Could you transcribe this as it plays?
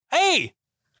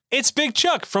It's Big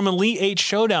Chuck from Elite 8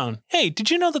 Showdown. Hey, did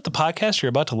you know that the podcast you're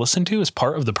about to listen to is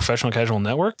part of the Professional Casual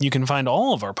Network? You can find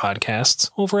all of our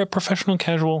podcasts over at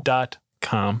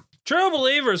professionalcasual.com. True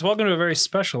believers, welcome to a very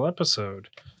special episode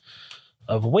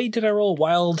of Wait Did I Roll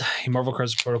Wild, a Marvel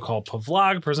Crisis Protocol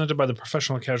vlog presented by the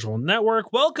Professional Casual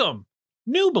Network. Welcome,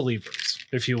 new believers,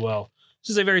 if you will. This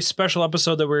is a very special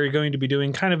episode that we're going to be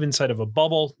doing kind of inside of a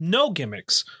bubble. No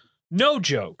gimmicks, no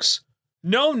jokes,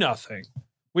 no nothing.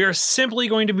 We are simply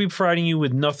going to be providing you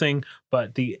with nothing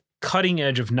but the cutting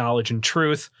edge of knowledge and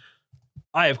truth.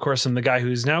 I, of course, am the guy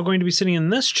who's now going to be sitting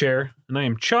in this chair, and I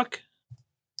am Chuck.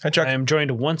 Hi, Chuck. I am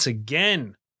joined once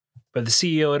again by the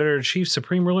CEO, Editor-in-Chief,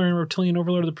 Supreme Ruler, and Reptilian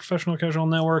Overlord of the Professional Casual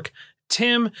Network,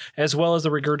 Tim, as well as the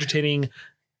regurgitating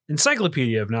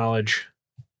encyclopedia of knowledge,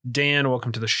 Dan.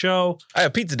 Welcome to the show. I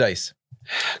have pizza dice.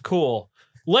 Cool.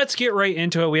 Let's get right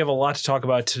into it. We have a lot to talk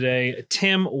about today.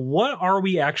 Tim, what are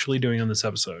we actually doing on this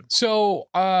episode? So,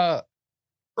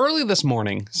 early this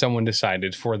morning, someone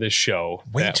decided for this show.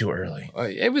 Way too early.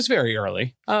 It was very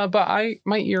early, but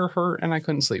my ear hurt and I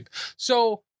couldn't sleep.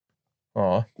 So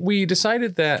we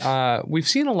decided that we've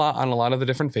seen a lot on a lot of the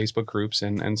different Facebook groups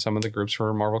and some of the groups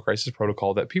for Marvel Crisis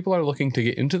Protocol that people are looking to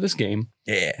get into this game,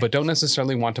 but don't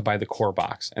necessarily want to buy the core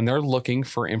box. And they're looking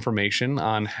for information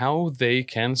on how they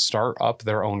can start up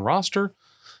their own roster,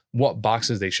 what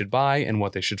boxes they should buy, and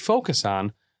what they should focus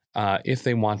on if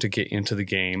they want to get into the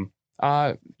game,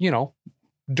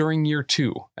 during year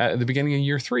 2, at the beginning of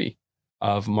year 3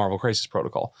 of Marvel Crisis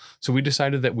Protocol. So we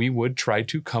decided that we would try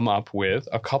to come up with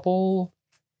a couple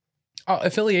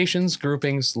affiliations,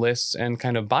 groupings, lists, and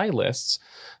kind of buy lists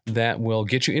that will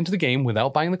get you into the game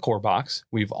without buying the core box.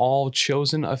 We've all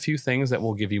chosen a few things that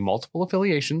will give you multiple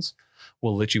affiliations,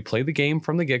 will let you play the game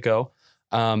from the get-go.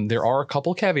 There are a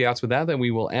couple caveats with that we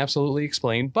will absolutely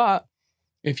explain, but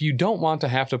if you don't want to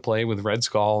have to play with Red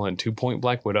Skull and 2-Point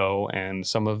Black Widow and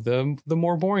some of the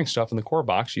more boring stuff in the core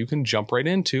box, you can jump right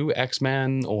into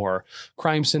X-Men or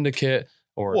Crime Syndicate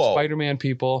or Spider-Man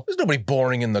people. There's nobody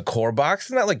boring in the core box.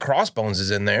 It's not like Crossbones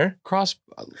is in there. First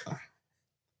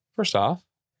off,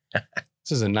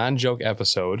 this is a non-joke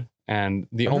episode, and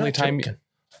the only time...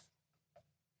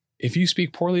 If you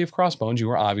speak poorly of Crossbones,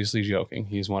 you are obviously joking.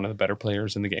 He's one of the better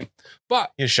players in the game.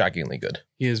 But he's shockingly good.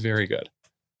 He is very good.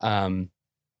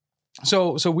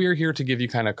 So we're here to give you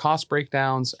kind of cost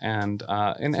breakdowns and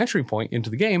an entry point into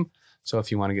the game. So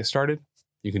if you want to get started,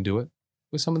 you can do it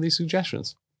with some of these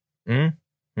suggestions.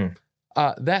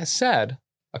 That said,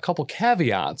 a couple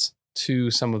caveats to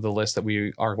some of the lists that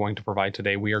we are going to provide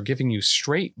today. We are giving you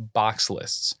straight box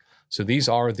lists. So these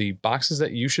are the boxes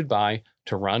that you should buy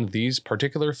to run these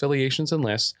particular affiliations and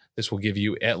lists. This will give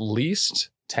you at least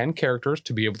 10 characters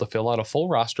to be able to fill out a full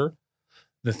roster.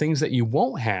 The things that you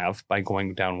won't have by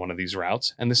going down one of these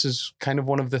routes, and this is kind of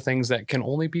one of the things that can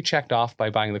only be checked off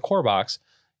by buying the core box,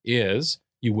 is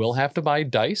you will have to buy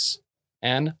dice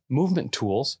and movement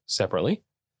tools separately.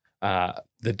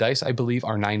 The dice, I believe,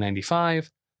 are $9.95.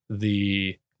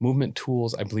 The movement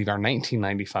tools, I believe, are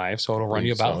 $19.95. So it'll run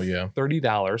you about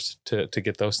 $30 to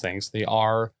get those things. They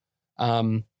are,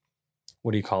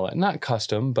 what do you call it? Not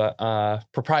custom, but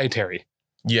proprietary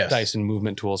dice and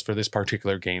movement tools for this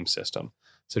particular game system.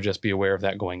 So just be aware of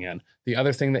that going in. The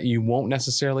other thing that you won't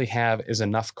necessarily have is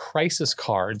enough crisis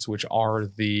cards, which are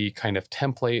the kind of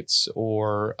templates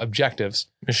or objectives.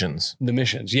 Missions. The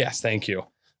missions. Yes, thank you.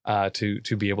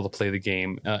 To be able to play the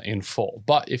game in full.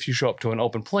 But if you show up to an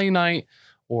open play night,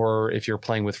 or if you're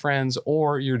playing with friends,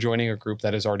 or you're joining a group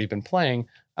that has already been playing,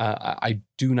 I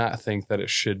do not think that it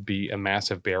should be a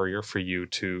massive barrier for you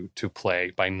to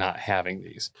play by not having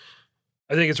these.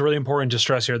 I think it's really important to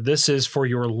stress here. This is for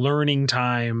your learning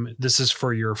time. This is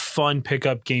for your fun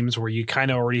pickup games where you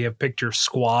kind of already have picked your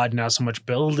squad, not so much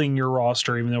building your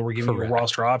roster, even though we're giving you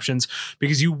roster options,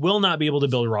 because you will not be able to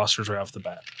build rosters right off the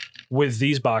bat. With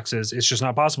these boxes, it's just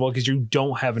not possible because you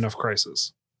don't have enough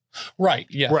crisis. Right.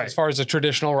 Yeah. Right. As far as a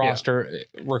traditional roster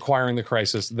requiring the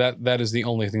crisis, that is the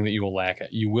only thing that you will lack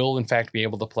at. You will, in fact, be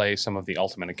able to play some of the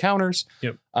ultimate encounters.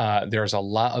 Yep. There's a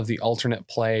lot of the alternate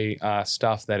play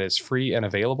stuff that is free and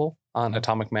available on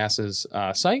Atomic Mass's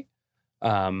site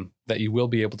that you will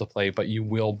be able to play, but you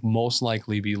will most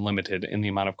likely be limited in the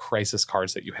amount of crisis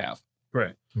cards that you have.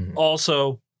 Right. Mm-hmm.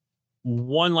 Also,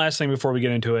 one last thing before we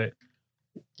get into it.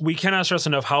 We cannot stress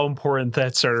enough how important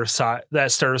that starter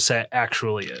set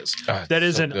actually is. That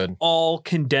is an all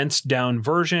condensed down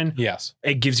version. Yes.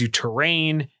 It gives you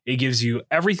terrain. It gives you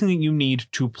everything that you need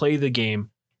to play the game.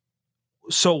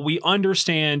 So we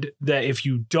understand that if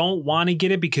you don't want to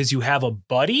get it because you have a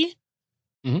buddy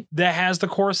that has the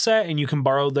core set and you can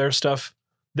borrow their stuff,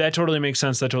 that totally makes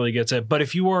sense. That totally gets it. But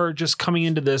if you are just coming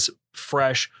into this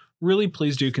fresh, really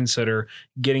please do consider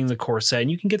getting the core set. And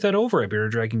you can get that over at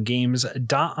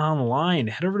BeardedDragonGames.online.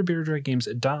 Head over to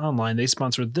BeardedDragonGames.online. They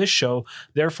sponsored this show.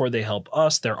 Therefore, they help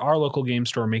us. They're our local game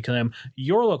store, making them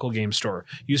your local game store.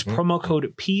 Use promo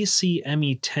code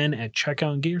PCME10 at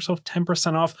checkout and get yourself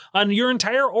 10% off on your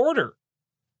entire order.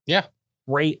 Yeah.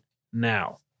 Right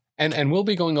now. And we'll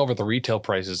be going over the retail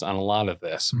prices on a lot of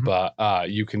this, but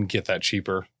you can get that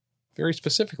cheaper very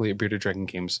specifically at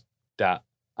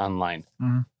BeardedDragonGames.online.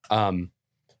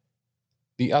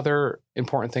 The other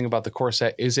important thing about the core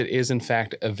set is it is in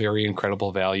fact a very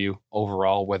incredible value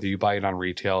overall, whether you buy it on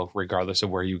retail, regardless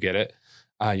of where you get it.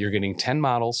 You're getting 10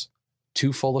 models,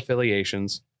 2 full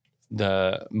affiliations,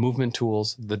 the movement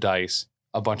tools, the dice,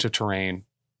 a bunch of terrain,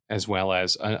 as well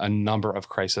as a number of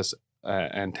crisis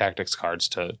and tactics cards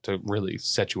to really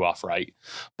set you off right.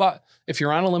 But if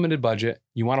you're on a limited budget,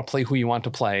 you want to play who you want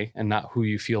to play and not who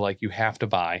you feel like you have to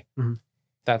buy.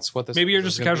 That's what this. Maybe you're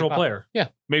just a casual player. Yeah.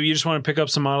 Maybe you just want to pick up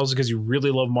some models because you really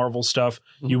love Marvel stuff.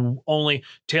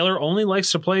 Taylor only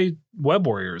likes to play Web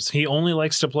Warriors. He only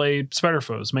likes to play Spider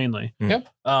Foes mainly. Yep.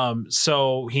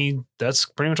 So that's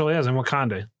pretty much all he has in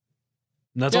Wakanda.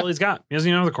 And that's all he's got. He doesn't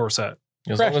even have the core set.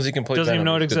 As long as he can play, doesn't even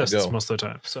know it Venom, he's good to exists go. most of the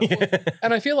time. So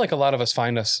And I feel like a lot of us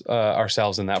find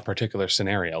ourselves in that particular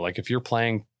scenario. Like if you're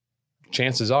playing,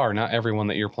 chances are not everyone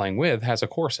that you're playing with has a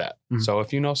core set. So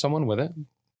if you know someone with it,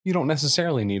 you don't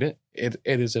necessarily need it. It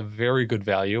is a very good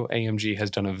value. AMG has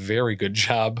done a very good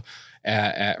job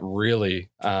at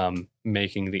really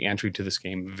making the entry to this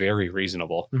game very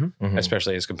reasonable,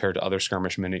 especially as compared to other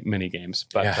skirmish mini games.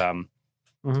 But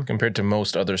compared to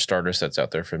most other starter sets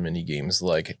out there for mini games,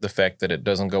 like the fact that it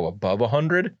doesn't go above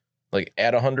 100, like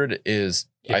at 100 is,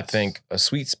 I think, a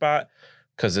sweet spot,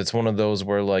 because it's one of those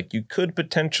where like you could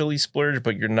potentially splurge,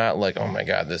 but you're not like, oh my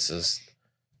God, this is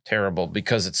terrible,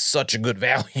 because it's such a good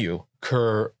value.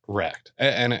 Correct.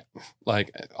 And it, like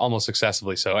almost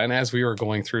excessively so. And as we were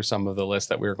going through some of the lists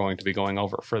that we were going to be going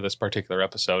over for this particular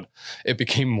episode, it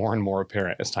became more and more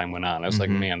apparent as time went on. I was like,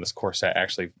 man, this core set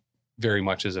actually very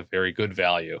much is a very good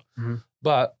value.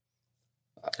 But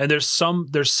and there's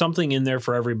something in there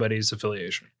for everybody's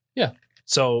affiliation. Yeah.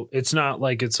 So it's not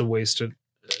like it's a waste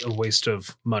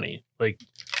of money. Like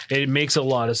it makes a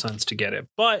lot of sense to get it.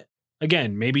 But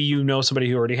again, maybe you know somebody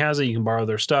who already has it, you can borrow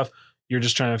their stuff. You're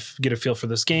just trying to get a feel for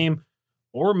this game,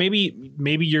 or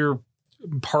maybe your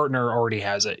partner already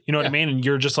has it. You know what I mean? And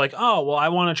you're just like, oh, well, I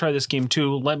want to try this game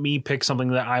too. Let me pick something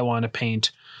that I want to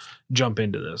paint. Jump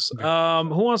into this. Who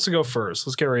wants to go first?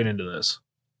 Let's get right into this.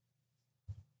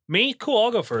 Me? Cool.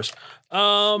 I'll go first.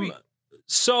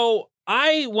 So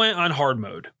I went on hard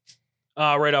mode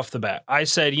right off the bat. I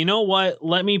said, you know what?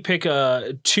 Let me pick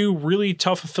 2 really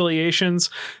tough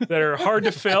affiliations that are hard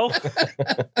to fill,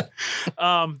 that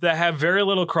have very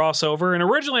little crossover. And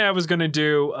originally I was going to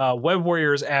do Web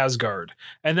Warriors Asgard.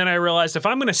 And then I realized if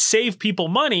I'm going to save people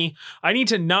money, I need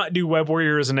to not do Web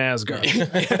Warriors and Asgard.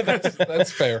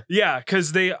 that's fair. Yeah,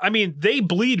 because they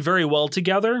bleed very well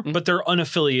together, but they're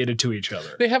unaffiliated to each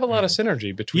other. They have a lot of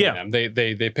synergy between them.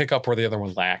 They pick up where the other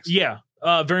one lacks. Yeah.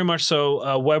 Very much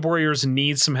so. Web Warriors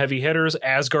needs some heavy hitters.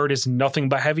 Asgard is nothing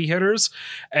but heavy hitters.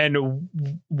 And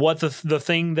what the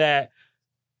thing that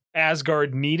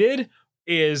Asgard needed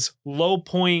is low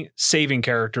point saving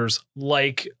characters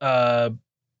like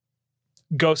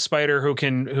Ghost Spider, who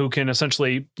can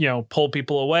essentially, pull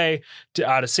people away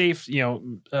into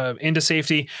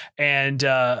safety. And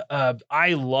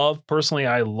I love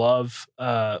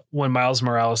when Miles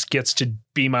Morales gets to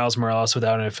be Miles Morales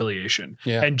without an affiliation,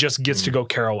 and just gets to go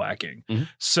Kerouacking.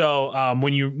 So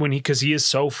because he is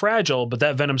so fragile, but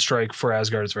that Venom Strike for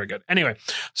Asgard is very good. Anyway,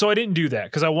 so I didn't do that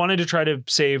because I wanted to try to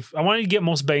save. I wanted to get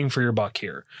most bang for your buck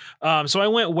here. So I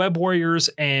went Web Warriors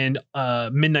and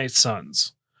Midnight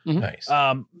Suns. Nice.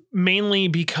 Mainly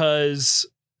because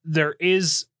that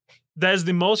is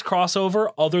the most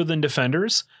crossover other than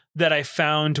Defenders that I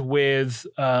found with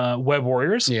Web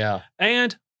Warriors. Yeah.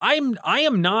 And I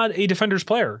am not a Defenders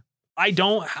player. I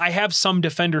have some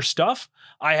Defender stuff.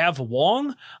 I have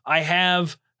Wong. I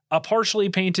have a partially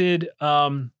painted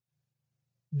Doctor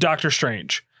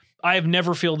Strange. I have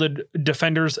never fielded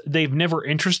Defenders. They've never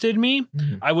interested me.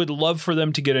 I would love for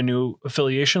them to get a new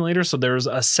affiliation later, so there's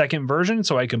a second version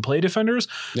so I can play Defenders.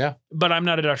 Yeah. But I'm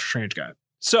not a Doctor Strange guy.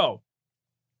 So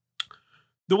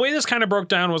the way this kind of broke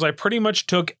down was I pretty much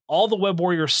took all the Web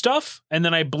Warrior stuff, and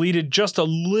then I bleeded just a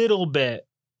little bit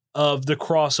of the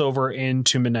crossover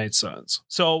into Midnight Suns.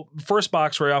 So first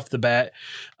box right off the bat,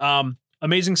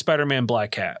 Amazing Spider-Man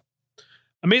Black Cat.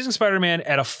 Amazing Spider-Man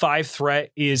at a 5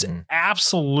 threat is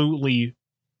absolutely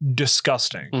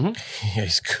disgusting. Yeah,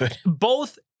 he's good.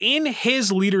 Both in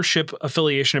his leadership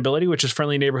affiliation ability, which is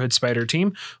Friendly Neighborhood Spider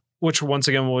Team, which once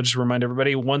again, we'll just remind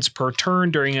everybody, once per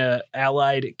turn during a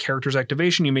allied character's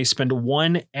activation, you may spend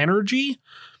 1 energy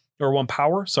or 1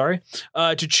 power,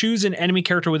 to choose an enemy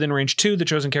character within range 2. The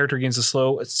chosen character gains a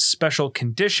slow special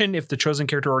condition. If the chosen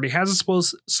character already has a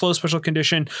slow special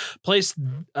condition, place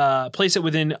it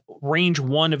within range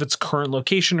 1 of its current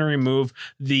location and remove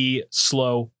the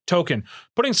slow token.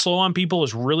 Putting slow on people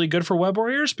is really good for Web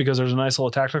Warriors because there's a nice little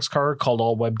tactics card called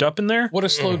All Webbed Up in there. What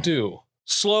does slow do?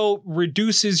 Slow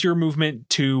reduces your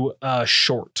movement to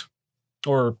short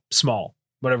or small.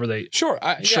 Whatever they whatever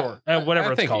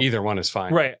I it's think called. Either one is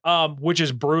fine, right? Which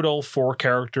is brutal for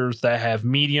characters that have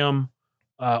medium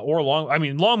or long. I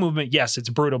mean, long movement. Yes, it's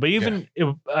brutal, but even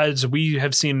as we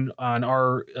have seen on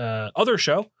our other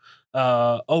show,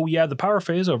 the Power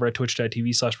Phase over at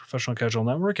twitch.tv/Professional Casual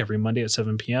Network every Monday at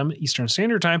 7 p.m. Eastern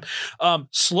Standard Time.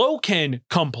 Slow can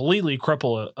completely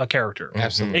cripple a character.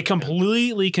 Absolutely, it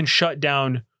completely can shut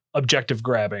down objective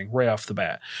grabbing right off the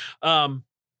bat.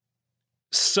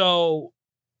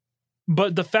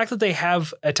 But the fact that they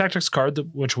have a tactics card,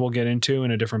 which we'll get into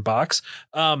in a different box,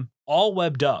 All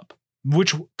Webbed Up,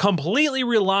 which completely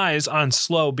relies on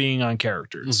slow being on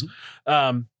characters.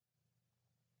 Mm-hmm.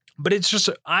 But it's just,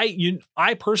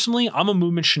 I personally, I'm a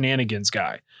movement shenanigans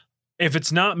guy. If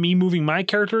it's not me moving my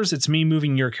characters, it's me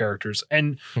moving your characters.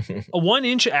 And a 1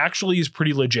 inch actually is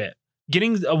pretty legit.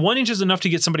 Getting a 1 inch is enough to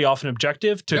get somebody off an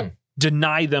objective to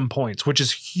deny them points, which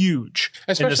is huge.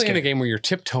 Especially in a game where you're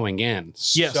tiptoeing in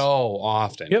so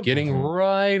often. Getting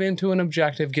right into an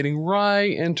objective, getting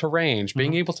right into range,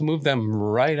 being able to move them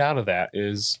right out of that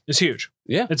is huge.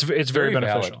 Yeah. It's very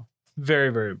beneficial. Valid. Very,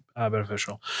 very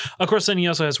beneficial. Of course, then he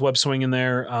also has Web Swing in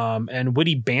there and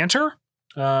Witty Banter,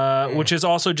 which is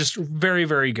also just very,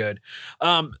 very good.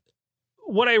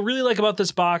 What I really like about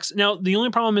this box, now the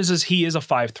only problem is he is a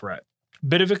 5 threat.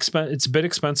 It's a bit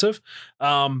expensive,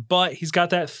 but he's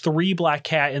got that 3 Black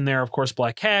Cat in there. Of course,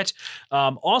 Black Cat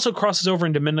also crosses over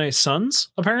into Midnight Suns,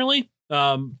 apparently.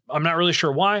 I'm not really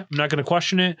sure why. I'm not going to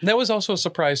question it. That was also a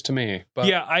surprise to me. But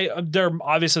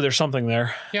there's something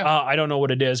there. Yeah. I don't know what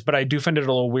it is, but I do find it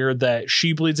a little weird that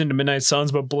she bleeds into Midnight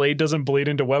Suns, but Blade doesn't bleed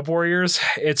into Web Warriors.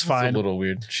 It's fine. It's a little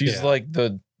weird. She's like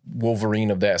the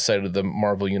Wolverine of that side of the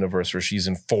Marvel universe where she's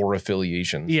in 4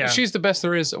 affiliations. Yeah. She's the best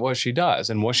there is at what she does.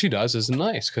 And what she does is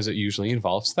nice because it usually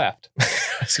involves theft.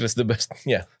 It's the best.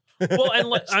 Yeah. Well,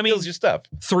 and I mean, your stuff.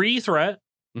 3 threat,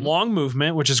 long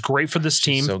movement, which is great for this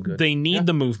team. So good. They need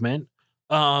the movement.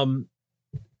 And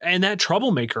that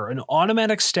Troublemaker, an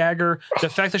automatic stagger. The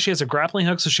fact that she has a grappling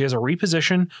hook, so she has a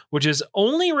reposition, which is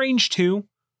only range 2.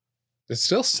 It's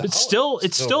still solid.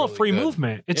 It's still a free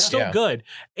movement. It's still good.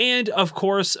 And of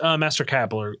course, Master Cat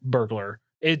Burglar.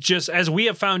 It just, as we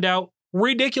have found out,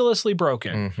 ridiculously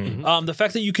broken. Mm-hmm. The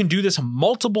fact that you can do this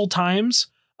multiple times,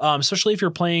 especially if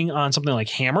you're playing on something like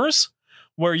hammers,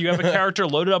 where you have a character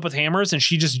loaded up with hammers and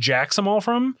she just jacks them all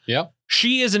from. Yep.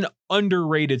 She is an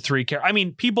underrated 3 character. I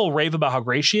mean, people rave about how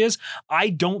great she is. I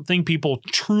don't think people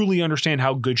truly understand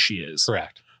how good she is.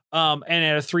 Correct. And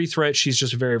at a 3 threat, she's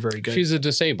just very, very good. She's a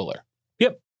disabler.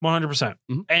 Yep. 100%.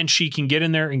 And she can get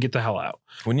in there and get the hell out.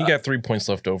 When you got 3 points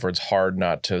left over, it's hard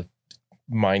not to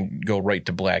go right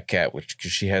to Black Cat,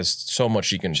 because she has so much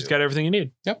she can do. She's got everything you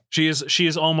need. Yep. She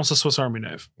is almost a Swiss Army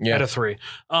knife at a 3.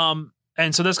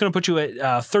 And so that's going to put you at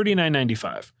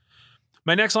 $39.95.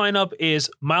 My next lineup is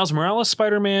Miles Morales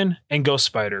Spider-Man and Ghost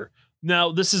Spider.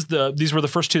 Now, these were the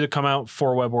first 2 that come out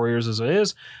for Web Warriors as it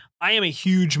is. I am a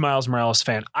huge Miles Morales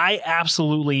fan. I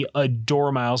absolutely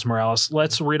adore Miles Morales.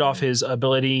 Let's read off his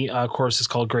ability. Of course, it's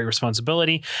called Great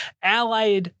Responsibility.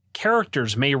 Allied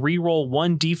characters may reroll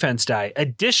 1 defense die.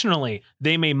 Additionally,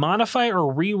 they may modify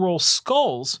or reroll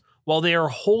skulls while they are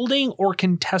holding or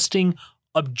contesting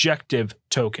objective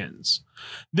tokens.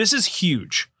 This is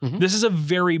huge. This is a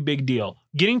very big deal.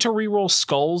 Getting to reroll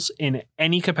skulls in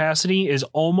any capacity is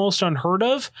almost unheard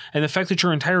of. And the fact that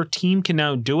your entire team can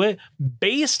now do it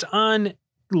based on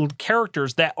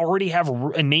characters that already have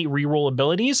innate reroll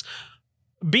abilities,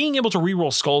 being able to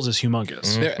reroll skulls is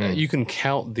humongous. You can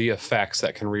count the effects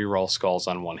that can reroll skulls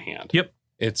on one hand. Yep.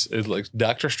 It's like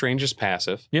Doctor Strange's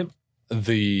passive. Yep.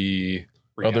 The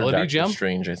Other reality Doctor gem.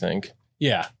 Strange, I think.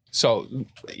 Yeah. So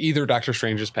either Doctor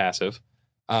Strange's passive,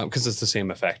 because it's the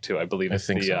same effect too. I believe it's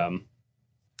the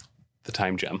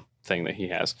time gem thing that he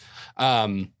has.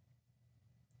 The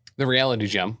reality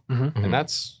gem, and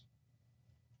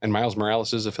Miles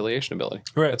Morales' affiliation ability.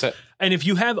 Right. That's it. And if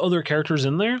you have other characters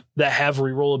in there that have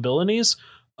reroll abilities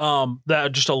that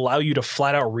just allow you to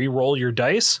flat out reroll your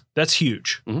dice, that's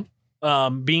huge.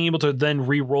 being able to then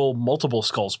re-roll multiple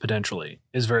skulls potentially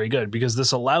is very good because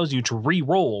this allows you to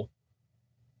re-roll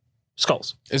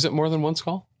skulls. Is it more than one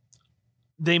skull?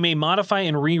 They may modify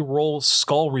and re-roll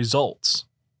skull results.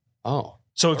 Oh.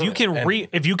 So if you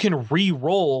can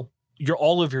re-roll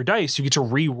all of your dice, you get to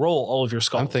re-roll all of your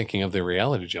skulls. I'm thinking of the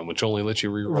reality gem, which only lets you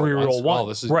re-roll one.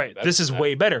 This is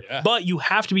way better. Yeah. But you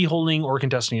have to be holding or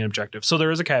contesting an objective. So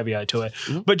there is a caveat to it.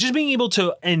 Mm-hmm. But just being able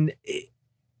to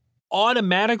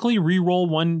automatically re-roll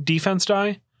one defense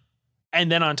die,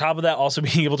 and then on top of that, also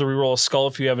being able to re-roll a skull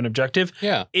if you have an objective,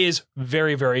 is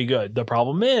very, very good. The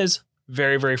problem is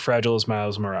very, very fragile as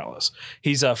Miles Morales.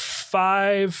 He's a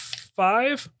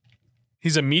 5'5".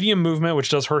 He's a medium movement, which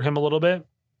does hurt him a little bit,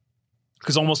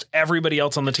 because almost everybody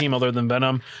else on the team other than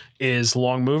Venom is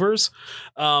long movers.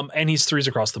 And he's 3s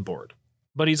across the board.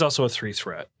 But he's also a 3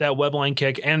 threat. That web line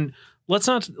kick. And let's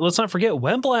not forget,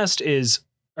 Venom Blast,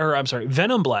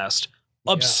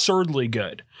 absurdly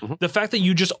good. Mm-hmm. The fact that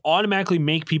you just automatically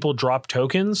make people drop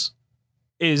tokens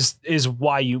is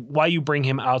why you bring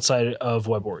him outside of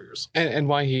Web Warriors. And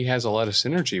why he has a lot of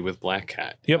synergy with Black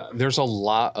Cat. Yep. There's a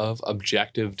lot of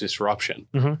objective disruption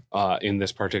in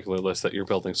this particular list that you're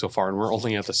building so far, and we're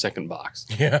only at the second box.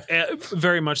 Yeah.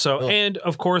 Very much so. Oh. And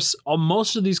of course,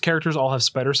 most of these characters all have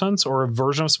Spider Sense or a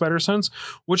version of Spider Sense,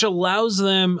 which allows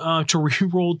them to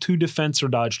re-roll 2 defense or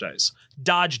dodge dice.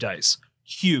 Dodge dice.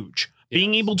 Huge. Yes.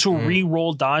 Being able to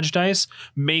re-roll dodge dice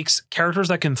makes characters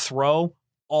that can throw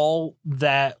all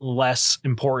that less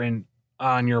important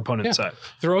on your opponent's side.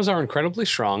 Throws are incredibly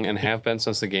strong and have been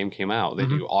since the game came out. They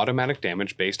do automatic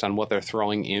damage based on what they're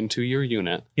throwing into your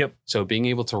unit. Yep. So being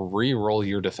able to re-roll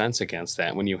your defense against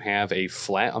that when you have a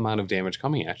flat amount of damage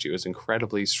coming at you is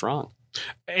incredibly strong.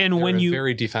 And they're when you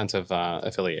very defensive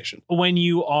affiliation. When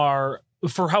you are,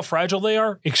 for how fragile they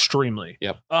are, extremely.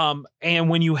 Yep. And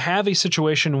when you have a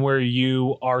situation where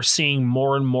you are seeing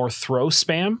more and more throw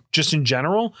spam, just in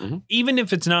general, even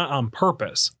if it's not on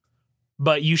purpose,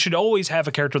 but you should always have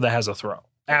a character that has a throw.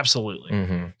 Absolutely.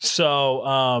 Mm-hmm.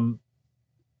 So,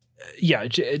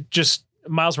 just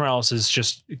Miles Morales is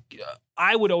just,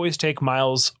 I would always take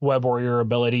Miles' Web Warrior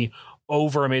ability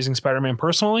over Amazing Spider-Man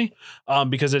personally,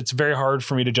 because it's very hard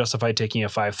for me to justify taking a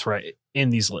 5 threat in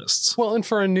these lists. Well, and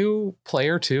for a new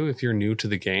player too, if you're new to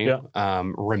the game,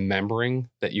 remembering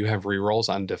that you have rerolls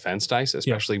on defense dice,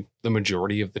 especially the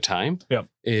majority of the time,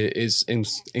 is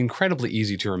incredibly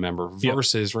easy to remember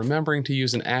versus remembering to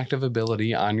use an active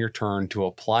ability on your turn to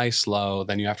apply slow.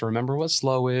 Then you have to remember what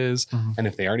slow is. And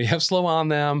if they already have slow on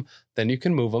them, then you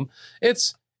can move them.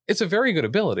 It's a very good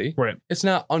ability. Right. It's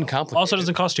not uncomplicated. Also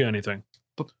doesn't cost you anything.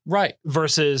 Right.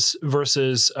 Versus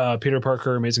Peter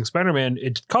Parker, Amazing Spider-Man,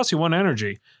 it costs you 1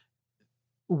 energy.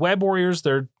 Web Warriors,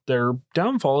 their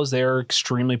downfall is they are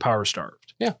extremely power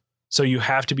starved. Yeah. So you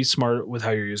have to be smart with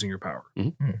how you're using your power.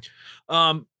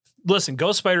 Listen,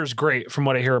 Ghost Spider is great from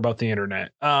what I hear about the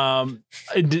internet.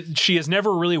 She has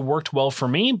never really worked well for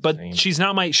me, but she's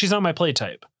not my play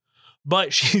type.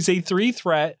 But she's a 3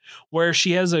 threat where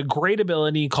she has a great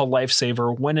ability called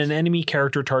Lifesaver. When an enemy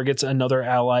character targets another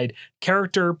allied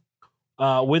character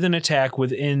with an attack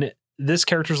within this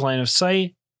character's line of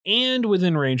sight and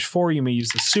within range 4, you may use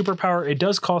the superpower. It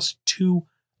does cost 2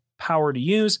 power to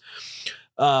use.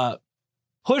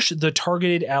 Push the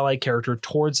targeted allied character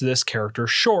towards this character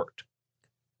short.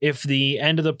 If the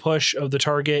end of the push of the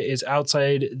target is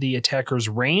outside the attacker's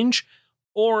range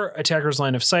or attacker's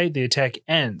line of sight, the attack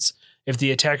ends. If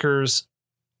it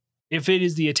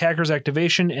is the attacker's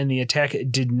activation and the attack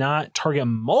did not target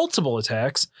multiple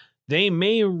attacks, they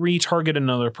may retarget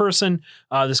another person.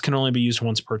 This can only be used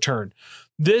once per turn.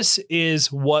 This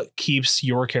is what keeps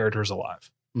your characters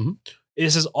alive.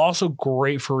 This is also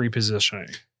great for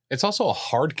repositioning. It's also a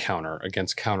hard counter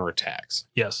against counterattacks.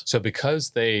 Yes. So because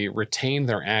they retain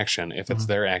their action, if it's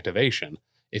their activation,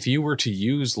 if you were to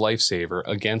use Lifesaver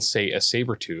against, say, a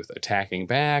Sabretooth attacking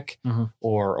back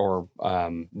or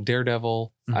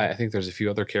Daredevil, I think there's a few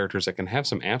other characters that can have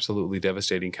some absolutely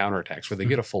devastating counterattacks where they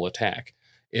get a full attack.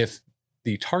 If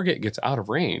the target gets out of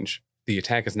range, the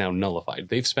attack is now nullified.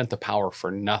 They've spent the power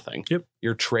for nothing. Yep.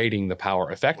 You're trading the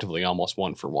power effectively almost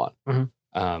 1 for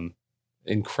 1.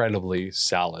 Incredibly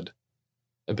solid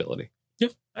ability.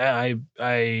 Yep.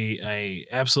 I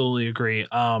absolutely agree.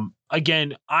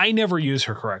 Again, I never use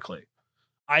her correctly.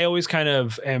 I always kind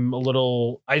of am a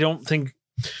little, I don't think,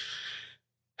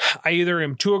 I either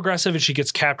am too aggressive and she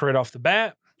gets capped right off the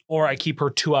bat, or I keep her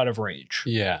too out of range.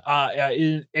 Yeah.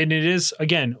 And it is,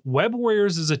 again, Web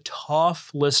Warriors is a tough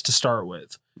list to start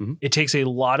with. It takes a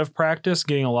lot of practice,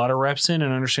 getting a lot of reps in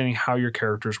and understanding how your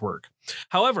characters work.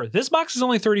 However, this box is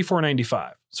only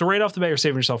 $34.95. So right off the bat, you're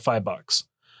saving yourself $5.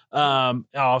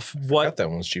 off I what thought that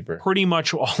one was cheaper. pretty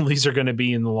much all these are going to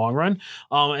be in the long run.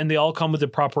 And they all come with the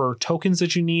proper tokens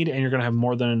that you need, and you're going to have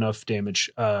more than enough damage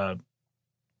tokens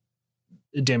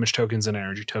and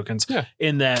energy tokens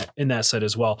in that set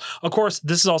as well. Of course,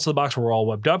 this is also the box where All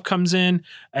Webbed Up comes in,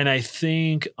 and I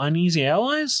think Uneasy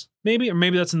Allies, maybe, or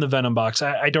maybe that's in the Venom box.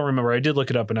 I don't remember. I did look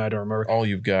it up and I don't remember. All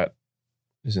you've got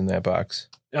is in that box.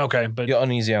 Okay, but Yeah,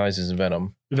 Uneasy Allies is in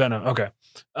Venom. Venom. Okay.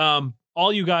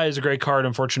 All You Guys is a great card,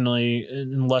 unfortunately,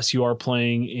 unless you are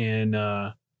playing in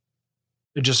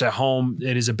just at home.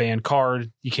 It is a banned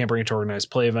card. You can't bring it to organized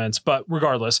play events, but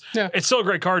regardless, it's still a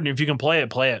great card. And if you can play it,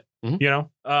 play it. Mm-hmm. You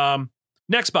know?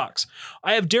 Next box.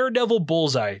 I have Daredevil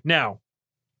Bullseye. Now,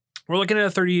 we're looking at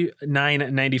a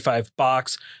 $39.95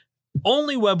 box.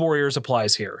 Only Web Warriors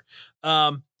applies here.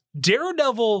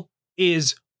 Daredevil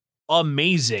is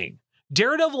amazing.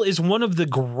 Daredevil is one of the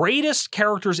greatest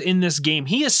characters in this game.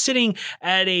 He is sitting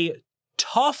at a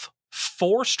tough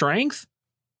 4 strength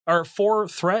or 4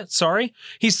 threat. Sorry.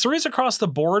 He's 3s across the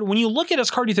board. When you look at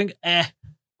his card, you think,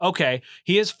 okay.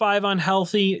 He is 5 on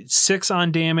healthy, 6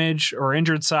 on damage or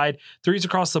injured side, 3s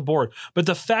across the board. But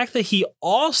the fact that he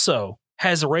also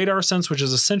has a radar sense, which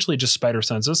is essentially just spider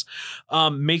senses,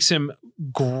 makes him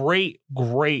great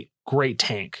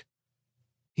tank.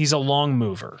 He's a long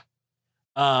mover.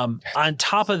 On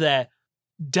top of that,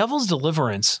 Devil's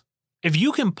Deliverance. If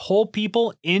you can pull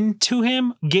people into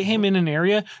him, get him in an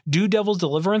area, do Devil's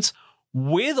Deliverance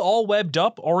with All Webbed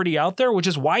Up already out there, which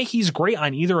is why he's great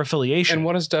on either affiliation. And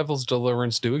what does Devil's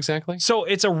Deliverance do exactly? So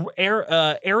it's a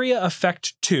area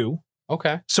effect 2.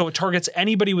 Okay. So it targets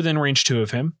anybody within range 2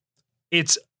 of him.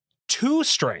 It's 2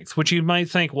 strength, which you might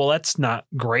think, well, that's not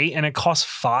great. And it costs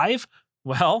 5.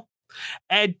 Well,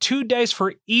 add 2 dice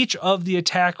for each of the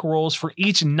attack rolls for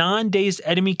each non-dazed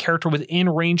enemy character within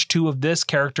range 2 of this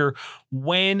character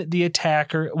when the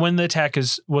attack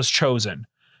was chosen.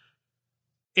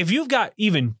 If you've got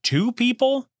even 2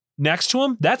 people next to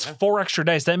him, that's 4 extra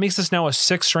dice. That makes this now a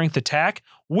 6 strength attack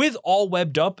with All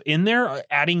Webbed Up in there,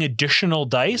 adding additional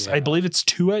dice. I believe it's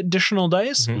 2 additional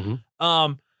dice.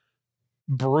 Mm-hmm.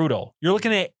 Brutal. You're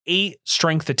looking at 8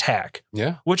 strength attack.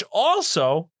 Yeah. Which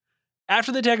also,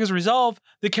 after the attack is resolved,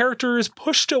 the character is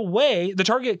pushed away. The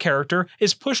target character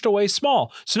is pushed away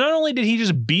small. So not only did he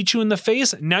just beat you in the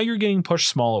face, now you're getting pushed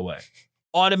small away.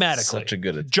 Automatically. Such a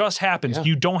good attack. Just happens. Yeah.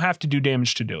 You don't have to do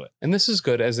damage to do it. And this is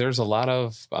good as there's a lot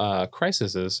of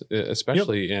crises,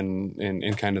 especially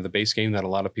in kind of the base game that a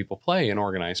lot of people play in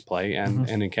organized play and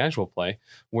in casual play,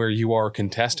 where you are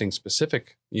contesting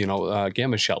specific,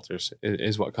 gamma shelters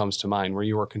is what comes to mind, where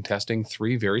you are contesting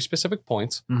 3 very specific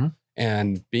points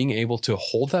and being able to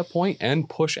hold that point and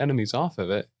push enemies off of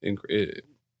it.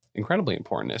 Incredibly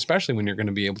important, especially when you're going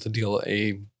to be able to deal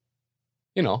a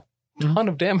ton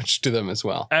of damage to them as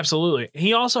well. Absolutely.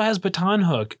 He also has Baton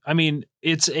Hook. I mean,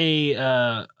 it's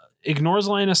a ignores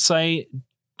line of sight.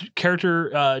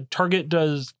 Target character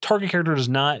does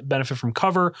not benefit from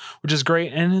cover, which is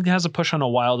great, and it has a push on a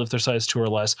wild if they're size 2 or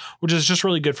less, which is just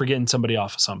really good for getting somebody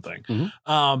off of something.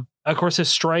 Of course, his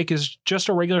strike is just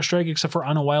a regular strike, except for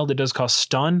on a wild it does cost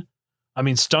stun. I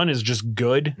mean, stun is just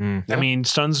good. I mean,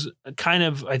 stun's kind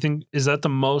of, I think, is that the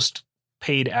most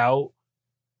paid out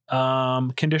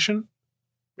condition?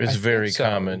 It's very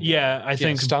common. Yeah, I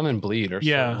think stun and bleed are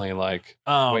certainly like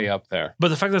way up there. But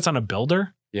the fact that it's on a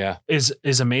builder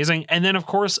is amazing. And then, of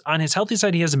course, on his healthy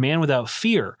side, he has a Man Without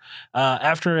Fear.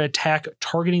 After an attack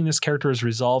targeting this character is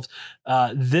resolved,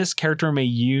 this character may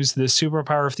use this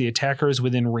superpower if the attacker is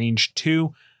within range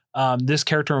 2. This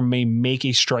character may make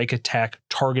a strike attack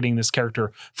targeting this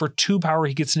character. For 2 power,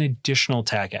 he gets an additional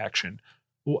attack action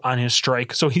on his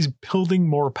strike. So he's building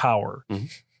more power.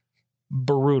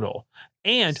 Brutal.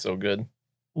 And so good.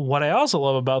 What I also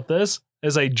love about this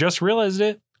is I just realized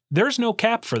it. There's no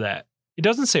cap for that. It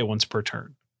doesn't say once per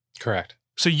turn. Correct.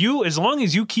 So as long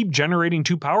as you keep generating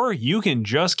 2 power, you can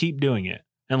just keep doing it.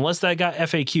 Unless that got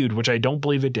FAQ'd, which I don't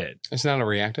believe it did. It's not a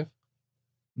reactive?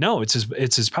 No, it's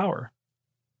his power.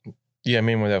 Yeah,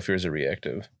 Man Without Fear is a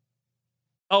reactive.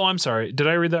 Oh, I'm sorry. Did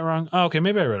I read that wrong? Oh, okay.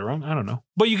 Maybe I read it wrong. I don't know.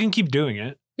 But you can keep doing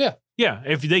it. Yeah. Yeah.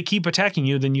 If they keep attacking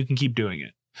you, then you can keep doing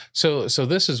it. So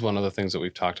this is one of the things that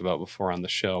we've talked about before on the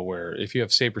show, where if you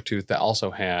have Sabretooth that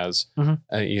also has,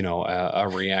 a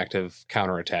reactive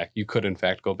counterattack, you could in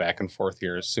fact go back and forth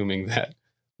here, assuming that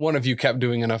one of you kept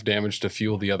doing enough damage to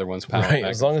fuel the other one's power. Right,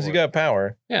 as long as you got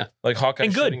power. Yeah. Like Hawkeye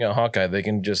and good. shooting at Hawkeye, they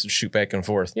can just shoot back and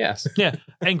forth. Yes. Yeah.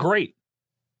 And great.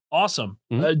 Awesome.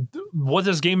 What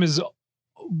this game is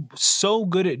so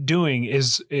good at doing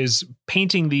is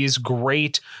painting these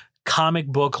great comic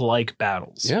book like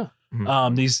battles. Yeah.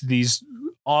 These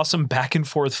awesome back and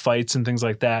forth fights and things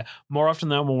like that. More often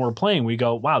than not, when we're playing, we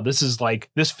go, wow, this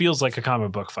feels like a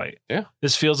comic book fight. Yeah.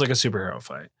 This feels like a superhero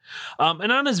fight.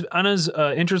 And on his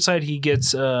intro side, he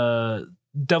gets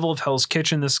Devil of Hell's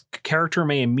Kitchen. This character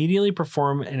may immediately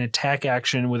perform an attack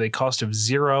action with a cost of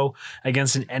 0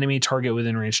 against an enemy target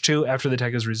within range 2 after the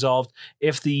attack is resolved.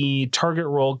 If the target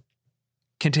roll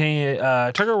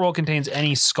contains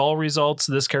any skull results,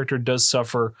 this character does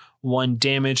suffer 1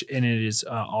 damage, and it is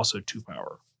also 2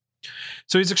 power.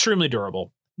 So he's extremely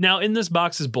durable. Now in this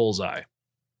box is Bullseye.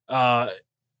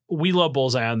 We love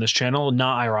Bullseye on this channel,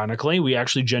 not ironically. We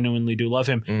actually genuinely do love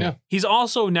him. Yeah. He's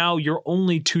also now your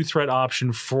only 2-threat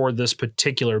option for this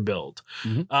particular build.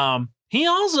 Mhm. He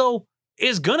also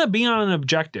is going to be on an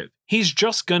objective. He's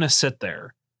just going to sit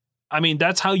there. I mean,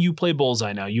 that's how you play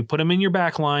Bullseye now. You put him in your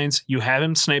back lines, you have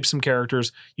him snipe some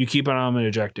characters, you keep it on an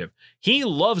objective. He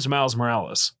loves Miles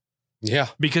Morales Yeah.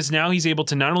 because now he's able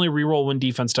to not only reroll 1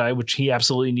 defense die, which he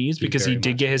absolutely needs because he very did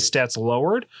much get his needs. stats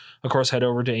lowered. Of course, head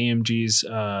over to AMG's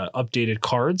updated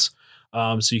cards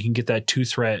so you can get that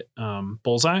 2-threat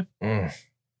Bullseye. Mm.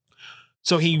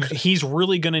 So he's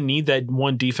really going to need that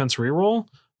 1 defense reroll,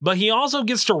 but he also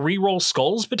gets to reroll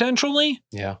skulls potentially.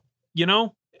 Yeah. You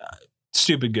know,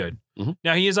 stupid good. Mhm.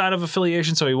 Now he is out of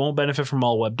affiliation, so he won't benefit from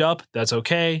All Webbed Up. That's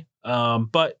okay.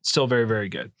 But still very, very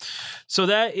good. So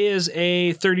that is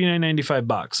a $39.95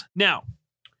 box. Now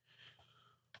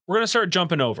we're going to start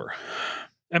jumping over.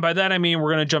 And by that, I mean,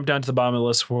 we're going to jump down to the bottom of the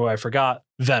list who I forgot.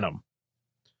 Venom.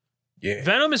 Yeah.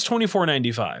 Venom is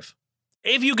 $24.95.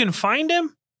 If you can find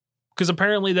him, because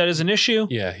apparently that is an issue.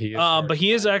 Yeah. He is But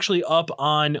he is actually up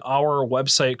on our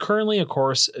website currently, of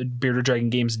course,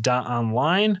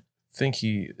 beardeddragongames.online. I think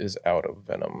he is out of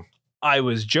Venom. I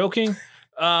was joking.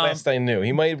 Last I knew,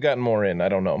 he might have gotten more in. I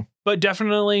don't know. But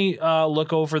definitely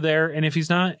look over there. And if he's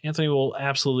not, Anthony will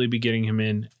absolutely be getting him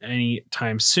in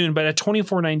anytime soon. But at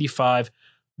 $24.95,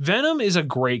 Venom is a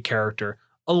great character.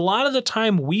 A lot of the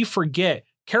time we forget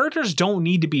characters don't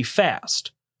need to be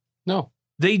fast. No.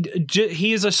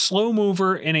 He is a slow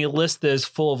mover in a list that is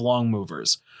full of long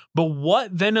movers. But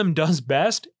what Venom does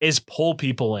best is pull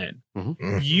people in.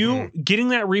 You getting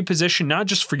that reposition, not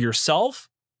just for yourself,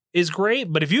 is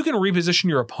great, but if you can reposition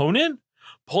your opponent,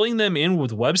 pulling them in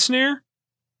with web snare,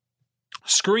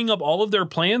 screwing up all of their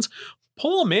plans,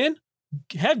 pull them in,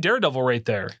 have Daredevil right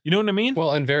there. You know what I mean?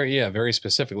 Well, and very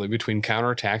specifically between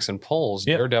counterattacks and pulls,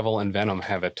 Yep. Daredevil and Venom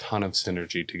have a ton of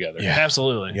synergy together. Yeah.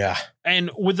 Absolutely. Yeah.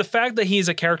 And with the fact that he's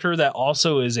a character that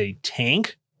also is a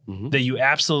tank Mhm. that you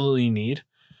absolutely need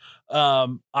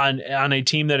on a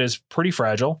team that is pretty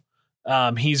fragile,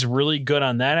 he's really good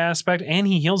on that aspect, and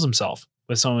he heals himself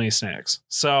with so many snacks.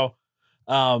 So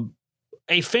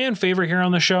a fan favorite here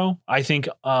on the show, I think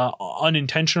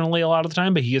unintentionally a lot of the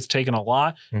time, but he gets taken a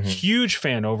lot. Mhm. Huge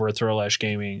fan over at Throwlash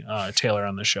Gaming, Taylor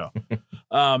on the show.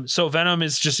 So Venom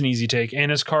is just an easy take,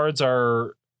 and his cards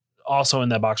are also in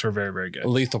that box are very, very good.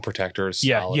 Lethal Protectors.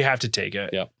 Yeah, you have to take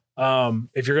it. Yep.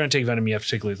 If you're going to take Venom, you have to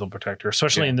take Lethal Protector,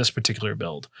 especially Yeah. in this particular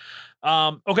build.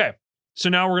 Okay, so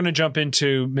now we're going to jump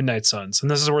into Midnight Suns,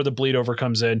 and this is where the bleed over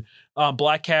comes in.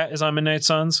 Black Cat is on Midnight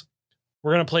Suns.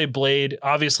 We're going to play Blade,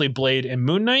 obviously Blade and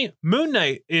Moon Knight. Moon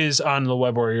Knight is on the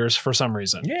Web Warriors for some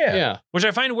reason, Yeah. which I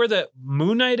find weird that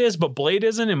Moon Knight is, but Blade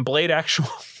isn't, and Blade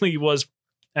actually was.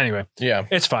 Anyway, Yeah.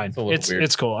 it's fine. It's a little weird.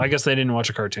 It's cool. I guess they didn't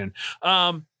watch a cartoon.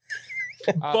 But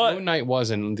Moon Knight was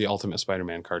in the Ultimate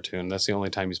Spider-Man cartoon. That's the only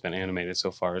time he's been animated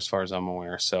so far as I'm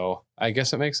aware. So I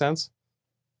guess it makes sense.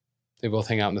 They both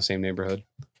hang out in the same neighborhood.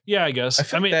 yeah, I guess. I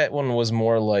think that one was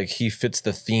more like he fits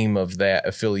the theme of that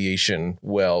affiliation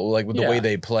well, like with the way Yeah.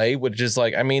 they play, which is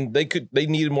like, I mean, they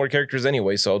needed more characters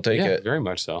anyway, so I'll take Yeah, it. very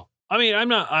much so. I mean, I'm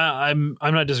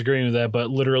not disagreeing with that, but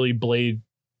literally Blade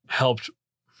helped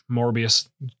Morbius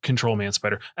control Man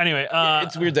Spider. Anyway,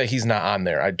 It's weird that he's not on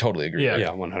there. I totally agree. Yeah. Yeah,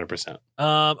 100%.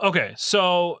 Okay,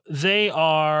 so they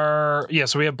are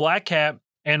so we have Black Cat,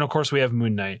 and of course we have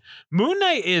Moon Knight. Moon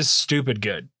Knight is stupid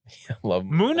good. I love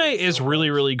Moon Knight is really,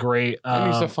 really great.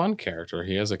 And he's a fun character.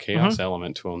 He has a chaos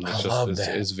element to him I that's love just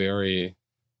that. is very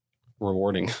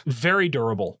rewarding. very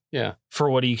durable. Yeah. For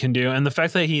what he can do. And the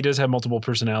fact that he does have multiple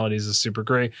personalities is super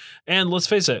great. And let's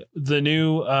face it, the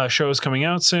new show is coming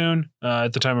out soon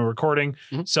at the time of recording.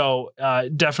 Mhm. So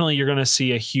definitely you're going to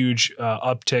see a huge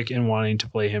uptick in wanting to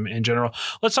play him in general.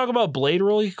 Let's talk about Blade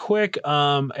really quick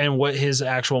and what his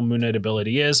actual Moon Knight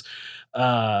ability is.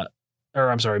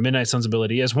 Midnight Sun's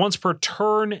ability is once per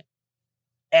turn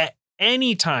at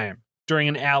any time during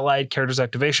an allied character's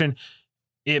activation,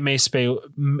 it may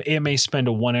spend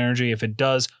a 1 energy. If it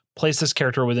does, place this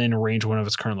character within range 1 of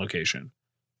its current location.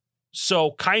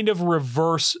 So kind of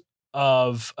reverse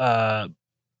of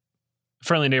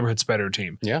Friendly Neighborhood Spider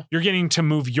team. Yeah. You're getting to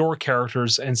move your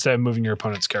characters instead of moving your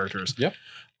opponent's characters. Yep.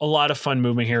 A lot of fun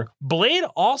movement here. Blade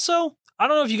also, I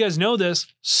don't know if you guys know this,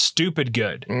 stupid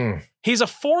good. He's a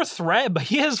 4 threat, but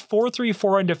he has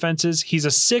 4/3/4 on defenses. He's a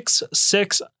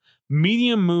 6/6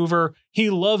 medium mover. He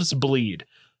loves bleed.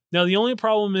 Now, the only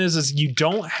problem is you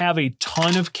don't have a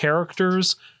ton of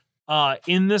characters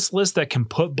in this list that can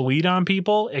put bleed on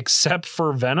people except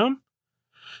for Venom.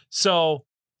 So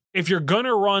if you're going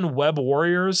to run Web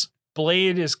Warriors,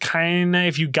 Blade is kind of,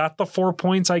 if you got the 4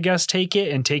 points, I guess, take it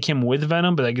and take him with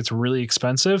Venom, but that gets really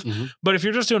expensive. But if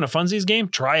you're just doing a funsies game,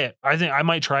 try it. I think I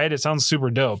might try it. It sounds super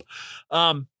dope.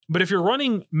 But if you're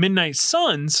running Midnight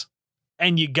Suns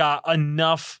and you got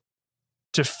enough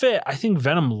to fit, I think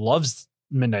Venom loves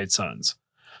Midnight Suns.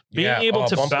 Being able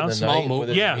to bounce small move,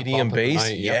 medium base,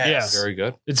 yes. Very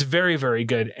good. It's very, very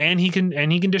good. And he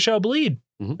can dish out bleed.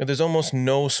 There's almost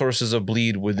no sources of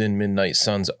bleed within Midnight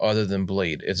Suns other than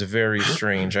Blade. It's very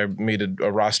strange. I made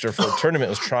a roster for a tournament. I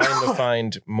was trying to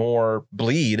find more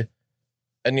bleed,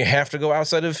 and you have to go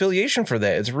outside of affiliation for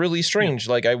that. It's really strange.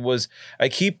 Like I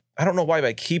don't know why, but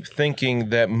I keep thinking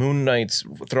that Moon Knight's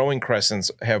throwing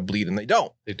crescents have bleed, and they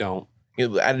don't. They don't.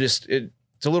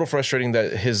 It's a little frustrating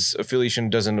that his affiliation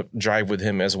doesn't jive with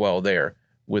him as well there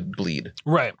with bleed.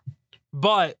 Right.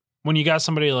 But when you got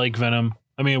somebody like Venom,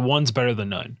 I mean, one's better than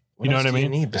none. You know what I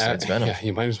mean? Need besides Venom? Yeah,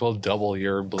 you might as well double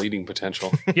your bleeding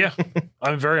potential. Yeah.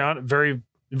 I'm very,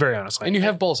 very honestly. And you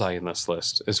have Bullseye in this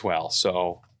list as well.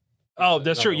 So. Oh,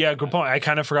 that's true. Yeah, good point. I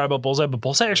kind of forgot about Bullseye, but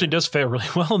Bullseye actually does fit really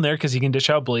well in there because he can dish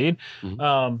out bleed.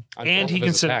 And he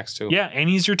can sit. Too. Yeah, and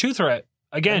he's your 2 threat.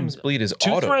 Again, Venom's bleed is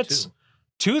 2 auto threats. too.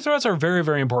 2 threats are very,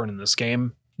 very important in this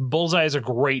game. Bullseye is a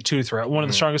great 2 threat, one of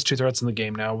the strongest 2 threats in the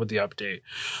game now with the update.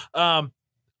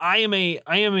 I am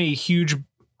a huge.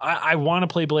 I want to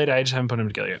play Blade. I just haven't put them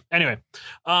together yet. Anyway,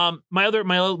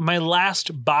 my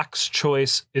last box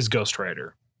choice is Ghost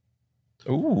Rider.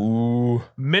 Ooh,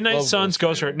 Midnight Suns,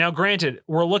 Ghost Rider. Now, granted,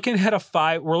 we're looking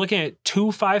at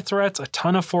 2 5 threats, a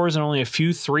ton of 4s, and only a few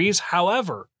 3s.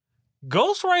 However,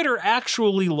 Ghost Rider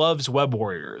actually loves Web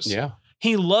Warriors. Yeah.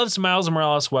 He loves Miles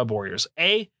Morales Web Warriors.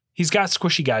 He's got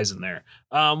squishy guys in there.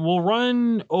 We'll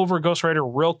run over Ghost Rider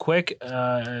real quick.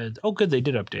 Good, they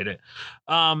did update it.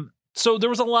 So there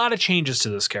was a lot of changes to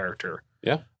this character.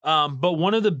 Yeah. But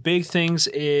one of the big things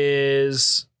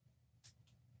is,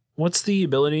 what's the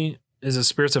ability? Is it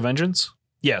Spirits of Vengeance?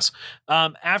 Yes.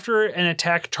 After an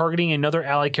attack targeting another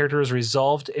ally character is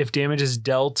resolved, if damage is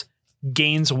dealt,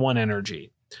 gains 1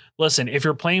 energy. Listen, if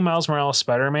you're playing Miles Morales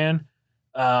Spider-Man,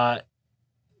 damage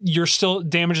is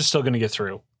still going to get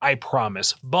through. I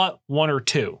promise. But 1 or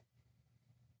 2.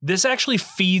 This actually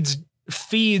feeds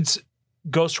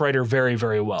Ghost Rider very,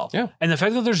 very well. Yeah. And the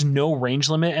fact that there's no range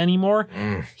limit anymore,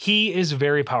 he is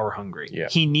very power hungry. Yeah.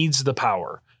 He needs the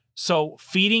power. So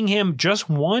feeding him just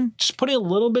putting a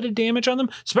little bit of damage on them,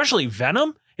 especially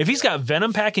Venom. If he's got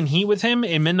Venom packing heat with him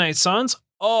in Midnight Suns,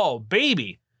 oh,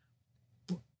 baby.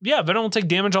 Yeah, Venom will take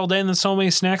damage all day and then so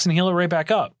many snacks and heal it right back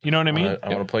up. You know what I mean? I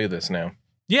want to play this now.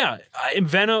 Yeah,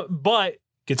 Venom, but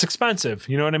gets expensive.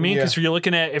 You know what I mean? Because you're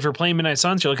looking at, if you're playing Midnight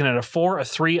Suns, you're looking at a 4, a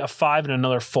 3, a 5, and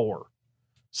another 4.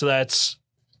 So that's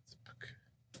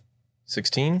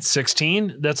 16.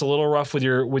 That's a little rough with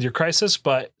your Crisis,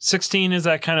 but 16 is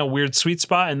that kind of weird sweet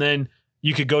spot, and then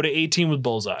you could go to 18 with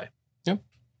Bullseye. Yep.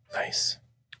 Nice.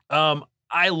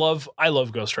 I love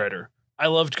Ghost Rider. I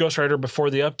loved Ghost Rider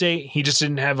before the update. He just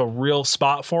didn't have a real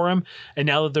spot for him. And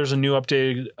now that there's a new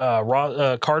updated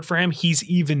card for him, he's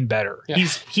even better. Yeah.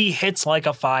 He hits like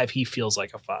a 5. He feels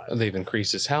like a 5. They've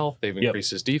increased his health. They've increased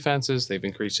his defenses. They've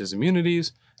increased his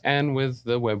immunities. And with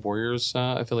the Web Warriors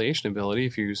affiliation ability,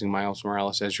 if you're using Miles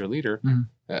Morales as your leader,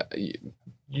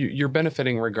 you're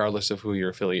benefiting regardless of who your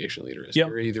affiliation leader is. Yep.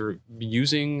 You're either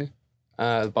using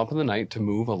Bump in the Night to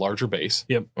move a larger base,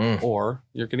 or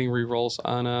you're getting rerolls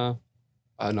on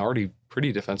an already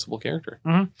pretty defensible character.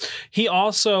 He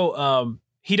also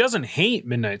he doesn't hate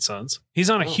Midnight Suns. He's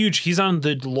on he's on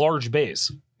the large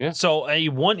base. Yeah. So a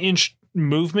 1-inch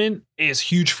movement is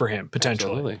huge for him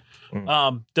potentially.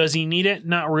 Absolutely. Does he need it?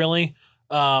 Not really.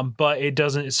 But it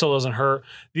still doesn't hurt.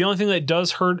 The only thing that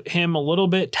does hurt him a little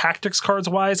bit, tactics cards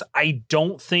wise, I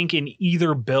don't think in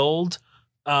either build,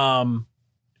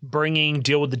 bringing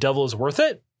Deal with the Devil is worth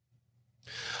it.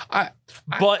 I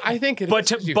think it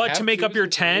but is. to make up your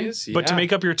 10, to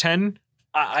make up your 10,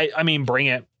 I mean, bring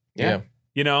it. Yeah.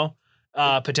 You know,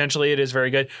 potentially it is very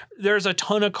good. There's a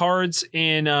ton of cards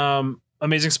in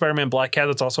Amazing Spider-Man Black Cat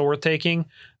that's also worth taking.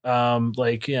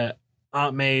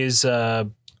 Aunt May's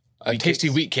Tasty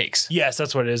wheat cakes. Yes,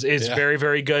 that's what it is. It's very,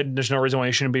 very good. There's no reason why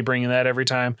you shouldn't be bringing that every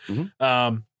time.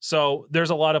 So there's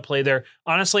a lot of play there.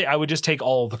 Honestly, I would just take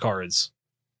all of the cards.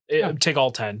 Take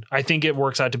all 10. I think it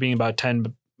works out to being about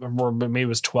 10, or maybe it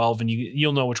was 12, and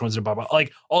you'll know which ones to pop out.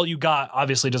 Like, all you got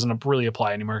obviously doesn't really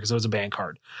apply anymore because it was a ban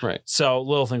card. Right. So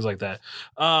little things like that.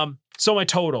 So my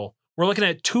total, we're looking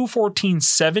at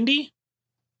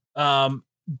 214.70.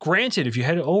 Granted, if you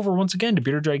head over once again to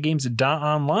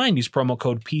beardedrygames.online, use promo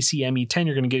code PCME10,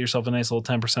 you're going to get yourself a nice little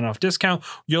 10% off discount.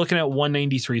 You're looking at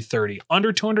 $193.30.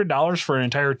 Under $200 for an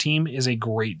entire team is a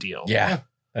great deal. Yeah,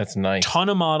 that's nice. Ton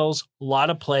of models, a lot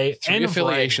of play, 3 and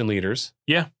affiliation leaders.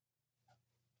 Yeah,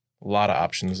 a lot of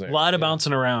options there. A lot of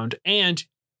bouncing around, and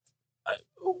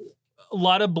a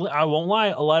lot of, I won't lie,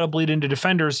 a lot of bleed into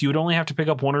defenders. You would only have to pick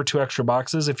up 1 or 2 extra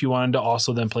boxes if you wanted to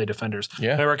also then play defenders.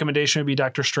 Yeah. My recommendation would be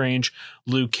Doctor Strange,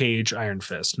 Luke Cage, Iron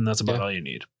Fist, and that's about all you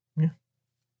need. Yeah.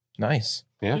 Nice.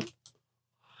 Yeah.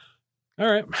 All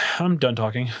right. I'm done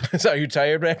talking. So are you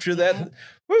tired after that?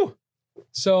 Woo.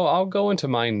 So I'll go into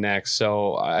mine next.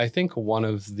 So I think one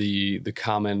of the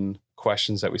common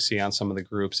questions that we see on some of the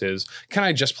groups is, can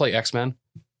I just play X-Men?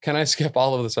 Can I skip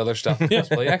all of this other stuff and just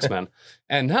play X-Men?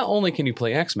 And not only can you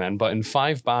play X-Men, but in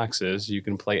 5 boxes, you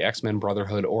can play X-Men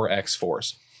Brotherhood or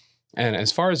X-Force. And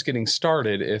as far as getting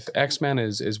started, if X-Men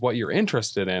is what you're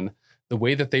interested in, the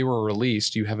way that they were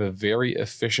released, you have a very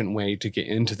efficient way to get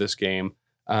into this game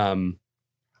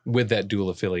with that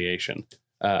dual affiliation.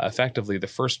 Effectively, the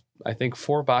first, I think,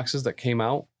 4 boxes that came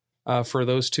out for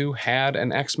those two had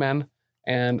an X-Men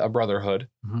and a Brotherhood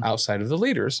outside of the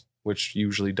leaders, which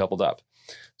usually doubled up.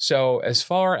 So as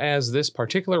far as this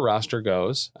particular roster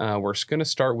goes, we're going to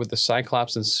start with the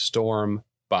Cyclops and Storm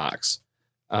box.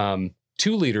 2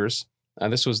 leaders.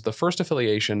 This was the first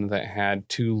affiliation that had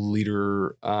 2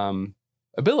 leader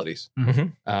abilities,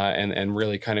 and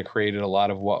really kind of created a lot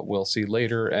of what we'll see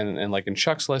later. And like in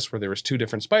Chuck's list, where there was 2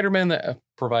 different Spider-Men that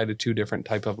provided 2 different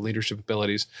type of leadership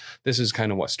abilities. This is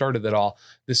kind of what started it all.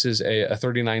 This is a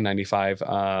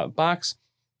 $39.95 box.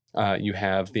 You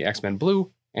have the X-Men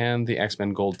Blue and the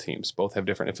X-Men Gold teams. Both have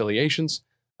different affiliations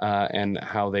and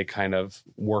how they kind of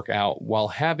work out while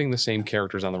having the same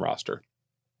characters on the roster.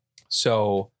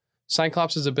 So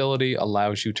Cyclops' ability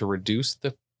allows you to reduce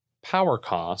the power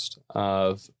cost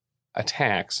of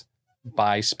attacks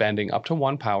by spending up to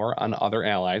 1 power on other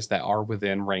allies that are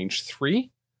within range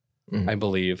 3, I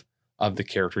believe, of the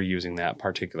character using that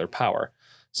particular power.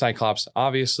 Cyclops,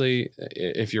 obviously,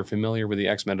 if you're familiar with the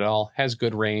X-Men at all, has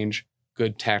good range,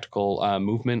 good tactical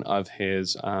movement of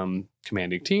his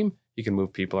commanding team. He can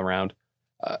move people around.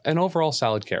 An overall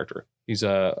solid character. He's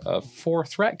a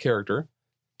 4-threat character,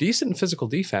 decent physical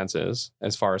defenses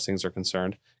as far as things are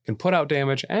concerned, can put out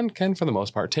damage, and can, for the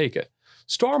most part, take it.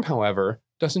 Storm, however,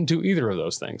 doesn't do either of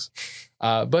those things.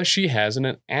 But she has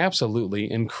an absolutely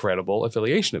incredible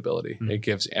affiliation ability. It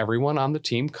gives everyone on the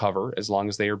team cover as long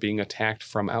as they are being attacked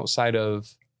from outside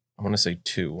of... I want to say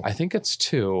 2. I think it's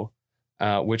 2.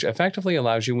 Which effectively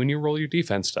allows you, when you roll your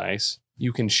defense dice,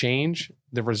 you can change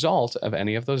the result of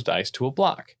any of those dice to a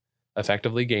block.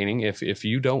 Effectively gaining, if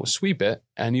you don't sweep it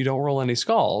and you don't roll any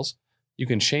skulls, you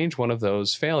can change one of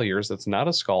those failures that's not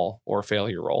a skull or a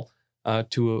failure roll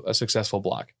to a successful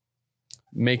block,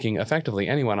 making effectively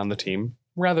anyone on the team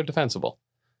rather defensible.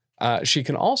 She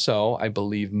can also, I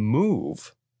believe,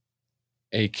 move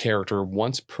a character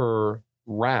once per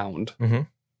round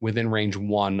within range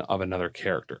 1 of another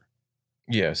character.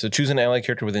 Yeah, so choose an ally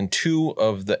character within 2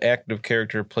 of the active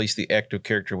character, place the active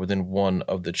character within 1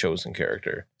 of the chosen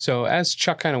character. So as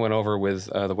Chuck kind of went over with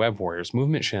the Web Warriors,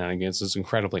 movement shenanigans is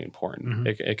incredibly important.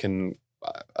 It can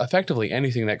effectively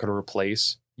anything that could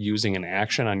replace using an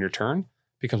action on your turn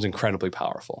becomes incredibly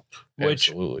powerful. Which,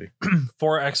 absolutely,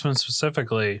 for X-Men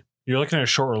specifically, you're looking at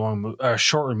short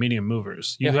or medium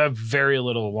movers. You have very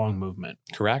little long movement.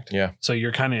 Correct. Yeah. So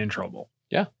you're kind of in trouble.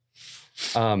 Yeah.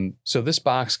 So this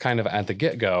box kind of at the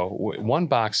get-go, 1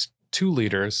 box, 2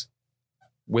 leaders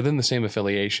within the same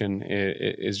affiliation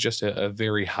is just a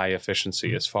very high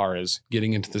efficiency as far as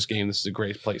getting into this game. This is a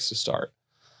great place to start.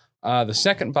 The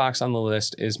second box on the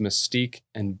list is Mystique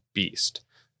and Beast.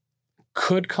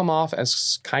 Could come off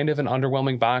as kind of an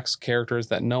underwhelming box, characters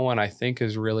that no one I think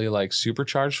is really like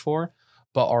supercharged for,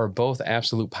 but are both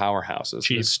absolute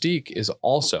powerhouses. Mystique is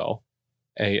also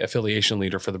a affiliation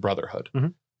leader for the Brotherhood.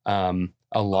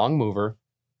 A long mover,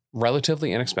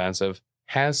 relatively inexpensive,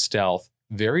 has stealth,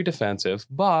 very defensive,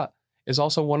 but is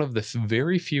also one of the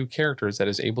very few characters that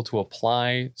is able to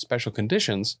apply special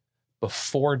conditions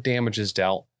before damage is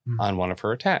dealt on one of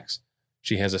her attacks.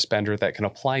 She has a spender that can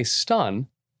apply stun,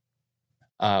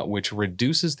 which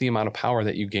reduces the amount of power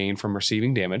that you gain from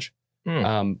receiving damage,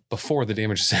 before the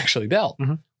damage is actually dealt,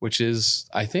 which is,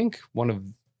 I think,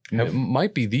 it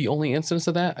might be the only instance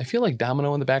of that. I feel like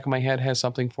Domino in the back of my head has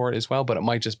something for it as well, but it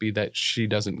might just be that she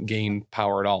doesn't gain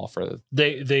power at all for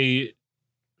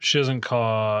she doesn't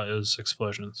cause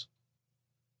explosions.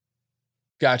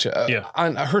 Gotcha. Yeah.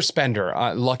 On her spender,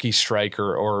 Lucky Strike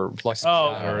or Lucky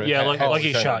Shot.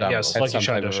 Lucky Shot. Yes, Lucky some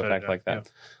Shot type of effect like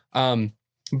that. Yeah.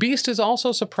 Beast is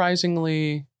also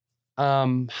surprisingly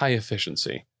high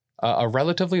efficiency. A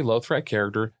relatively low threat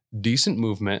character, decent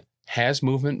movement, has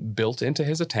movement built into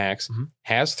his attacks,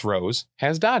 has throws,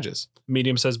 has dodges.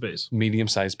 Medium-sized base.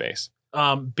 Medium-sized base.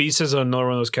 Beast is another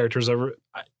one of those characters.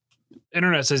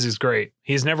 Internet says he's great.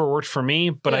 He's never worked for me,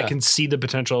 but I can see the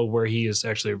potential where he is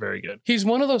actually very good. He's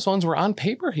one of those ones where on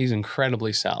paper, he's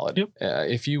incredibly solid. Yep.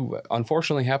 If you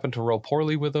unfortunately happen to roll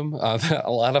poorly with him,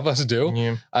 a lot of us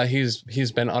do,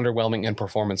 he's been underwhelming in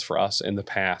performance for us in the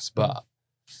past, but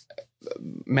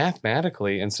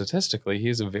mathematically and statistically, he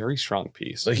is a very strong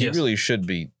piece. Like he really should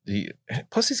be.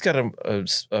 Plus, he's got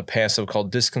a passive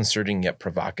called Disconcerting Yet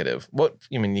Provocative.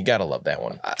 You gotta love that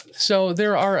one. So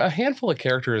there are a handful of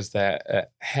characters that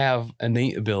have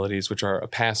innate abilities, which are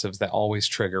passives that always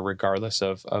trigger regardless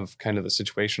of kind of the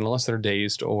situation, unless they're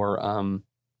dazed or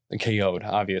KO'd,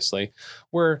 obviously,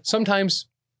 where sometimes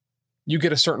you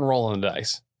get a certain roll on the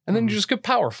dice and then you just get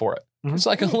power for it. It's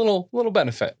like a little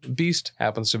benefit. Beast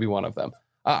happens to be one of them.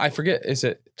 I forget, is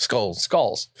it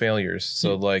Skulls. Failures.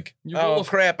 So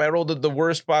crap, I rolled the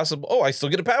worst possible. Oh, I still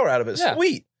get a power out of it. Yeah.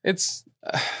 Sweet. It's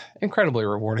incredibly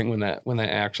rewarding when that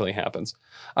actually happens.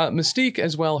 Mystique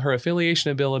as well, her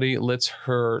affiliation ability lets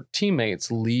her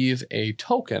teammates leave a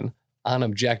token on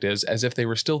objectives as if they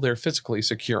were still there physically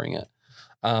securing it.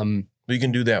 You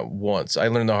can do that once. I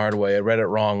learned the hard way. I read it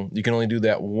wrong. You can only do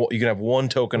that. You can have one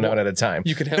token out at a time.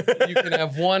 You can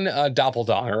have one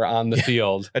doppelganger on the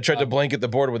field. I tried to blanket the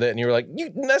board with it, and you were like,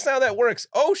 "That's not how that works."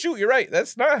 Oh shoot, you're right.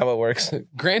 That's not how it works.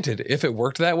 Granted, if it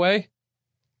worked that way,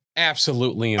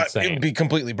 absolutely insane. It'd be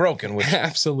completely broken. Which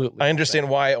absolutely. I understand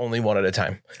why only one at a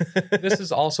time. This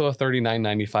is also a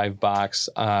 $39.95 box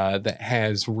that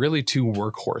has really two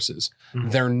workhorses.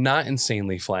 They're not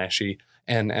insanely flashy.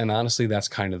 And honestly, that's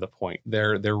kind of the point.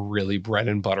 They're really bread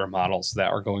and butter models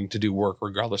that are going to do work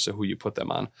regardless of who you put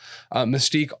them on.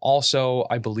 Mystique also,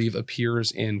 I believe,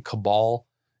 appears in Cabal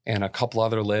and a couple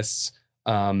other lists.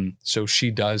 So she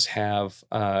does have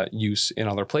use in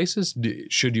other places,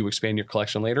 should you expand your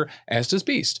collection later, as does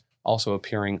Beast, also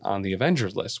appearing on the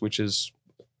Avengers list, which is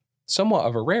somewhat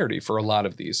of a rarity for a lot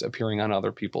of these, appearing on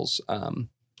other people's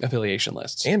affiliation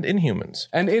lists. And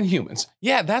Inhumans.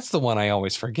 Yeah, that's the one I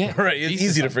always forget. Right, it's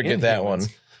easy to forget that one.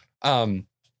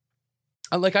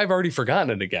 Like I've already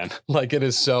forgotten it again. Like it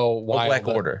is so wild. Black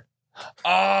Order.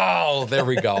 Oh, there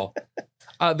we go.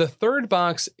 The third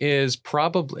box is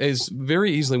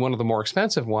very easily one of the more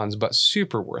expensive ones, but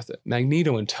super worth it.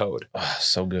 Magneto and Toad. Oh,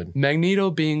 so good. Magneto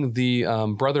being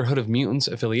the Brotherhood of Mutants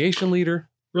affiliation leader.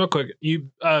 Real quick,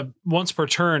 you once per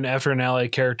turn after an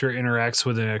allied character interacts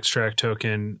with an extract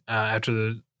token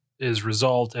after is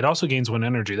resolved, it also gains 1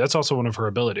 energy. That's also one of her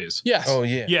abilities. Yes. Oh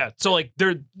yeah. Yeah. So like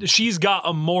she's got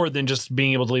a more than just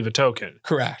being able to leave a token.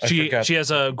 Correct. She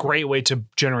has a great way to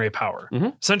generate power.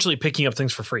 Essentially picking up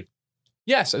things for free.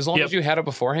 Yes, as long as you had it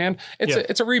beforehand,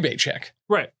 it's a rebate check.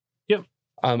 Right. Yep.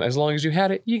 As long as you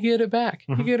had it, you get it back.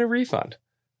 You get a refund.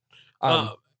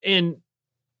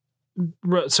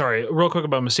 Sorry, real quick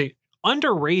about Mystique.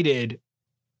 Underrated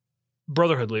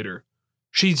Brotherhood leader.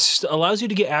 She allows you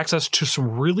to get access to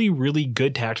some really, really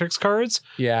good tactics cards.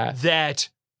 Yeah. That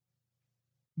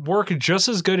work just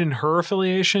as good in her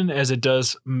affiliation as it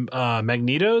does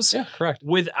Magneto's. Yeah, correct.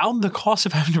 Without the cost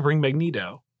of having to bring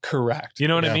Magneto. Correct. You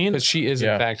know what I mean? Because she is,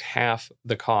 in fact, half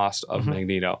the cost of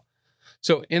Magneto.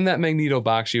 So in that Magneto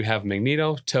box, you have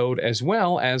Magneto, Toad, as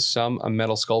well as some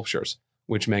metal sculptures,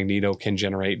 which Magneto can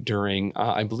generate during,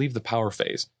 I believe, the power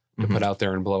phase to put out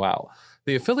there and blow out.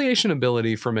 The affiliation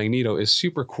ability for Magneto is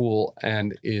super cool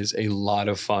and is a lot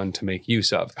of fun to make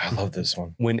use of. I love this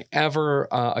one. Whenever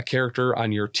a character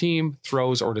on your team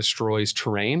throws or destroys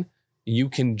terrain, you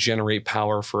can generate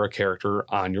power for a character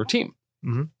on your team.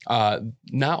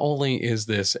 Not only is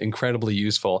this incredibly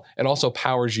useful, it also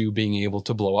powers you being able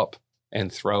to blow up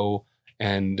and throw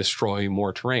and destroy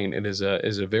more terrain. It is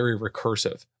a very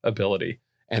recursive ability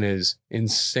and is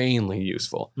insanely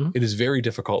useful. It is very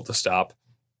difficult to stop,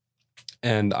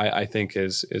 and I think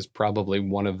is probably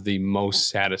one of the most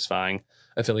satisfying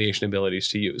affiliation abilities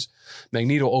to use.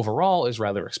 Magneto overall is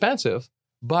rather expensive,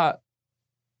 but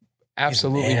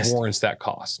absolutely warrants that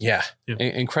cost. Yeah.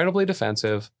 Incredibly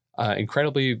defensive,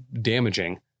 incredibly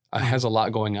damaging, has a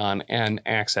lot going on, and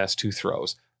access to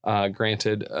throws.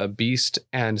 Granted, Beast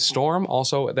and Storm,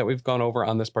 also that we've gone over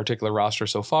on this particular roster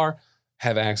so far,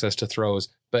 have access to throws,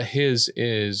 but his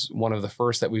is one of the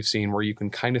first that we've seen where you can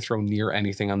kind of throw near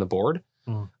anything on the board.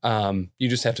 You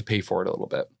just have to pay for it a little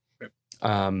bit.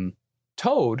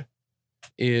 Toad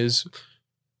is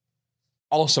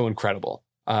also incredible.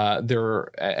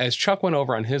 As Chuck went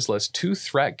over on his list, 2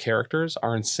 threat characters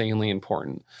are insanely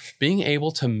important. Being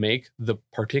able to make the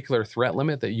particular threat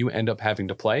limit that you end up having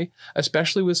to play,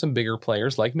 especially with some bigger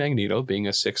players like Magneto being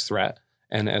a 6 threat,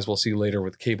 and as we'll see later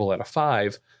with Cable at a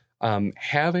 5,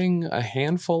 having a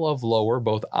handful of lower,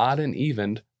 both odd and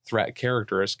even threat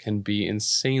characters can be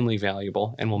insanely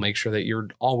valuable, and will make sure that you're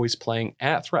always playing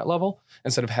at threat level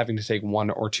instead of having to take 1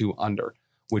 or 2 under,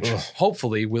 which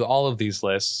hopefully with all of these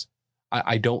lists,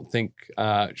 I don't think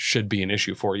should be an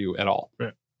issue for you at all.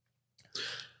 Right.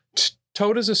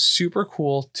 Toad is a super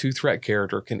cool 2-threat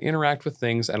character, can interact with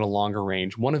things at a longer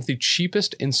range. One of the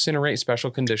cheapest Incinerate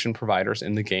special condition providers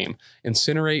in the game.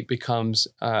 Incinerate becomes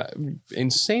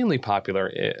insanely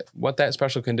popular. What that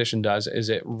special condition does is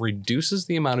it reduces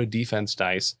the amount of defense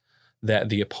dice that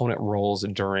the opponent rolls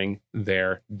during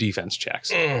their defense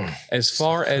checks. As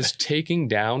far as taking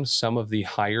down some of the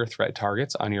higher threat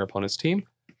targets on your opponent's team,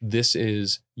 this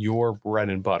is your bread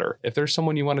and butter. If there's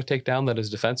someone you want to take down that is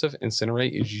defensive,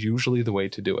 Incinerate is usually the way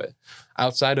to do it.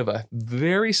 Outside of a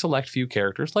very select few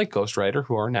characters like Ghost Rider,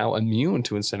 who are now immune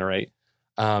to Incinerate,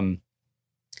 an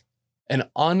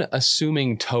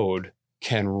unassuming Toad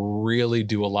can really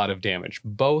do a lot of damage,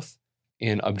 both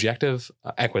in objective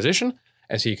acquisition,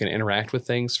 as he can interact with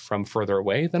things from further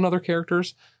away than other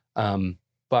characters,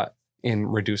 but in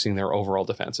reducing their overall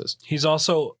defenses. He's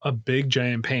also a big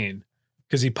giant pain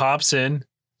because he pops in,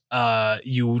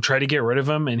 you try to get rid of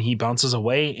him and he bounces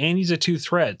away, and he's a 2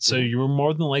 threat. So you're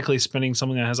more than likely spending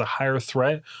something that has a higher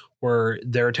threat where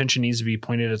their attention needs to be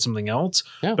pointed at something else.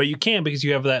 Yeah. But you can't, because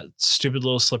you have that stupid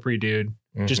little slippery dude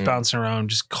just bouncing around,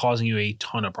 just causing you a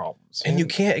ton of problems. And you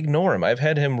can't ignore him. I've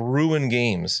had him ruin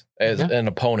games as an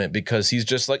opponent because he's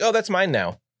just like, oh, that's mine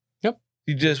now. Yep.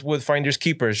 You just with Finders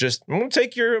Keepers, just I'm going to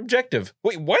take your objective.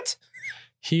 Wait, what?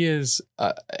 He is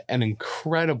an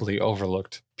incredibly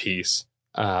overlooked piece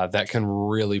that can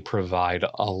really provide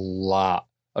a lot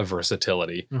of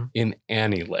versatility in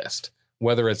any list.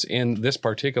 Whether it's in this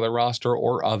particular roster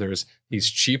or others, he's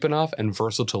cheap enough and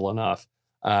versatile enough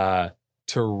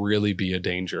to really be a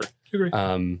danger. Agree.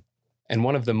 And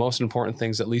one of the most important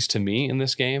things, at least to me in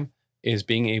this game, is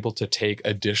being able to take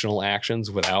additional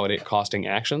actions without it costing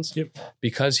actions. Yep.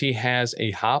 Because he has a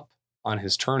hop on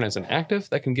his turn as an active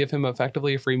that can give him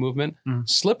effectively a free movement,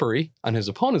 Slippery on his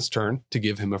opponent's turn to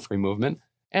give him a free movement,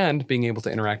 and being able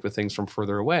to interact with things from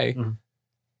further away.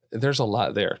 There's a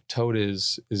lot there. Toad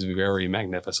is very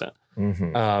magnificent.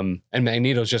 And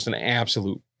Magneto's just an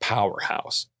absolute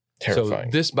powerhouse.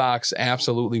 Terrifying. So this box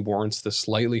absolutely warrants the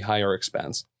slightly higher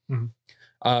expense.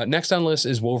 Next on the list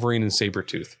is Wolverine and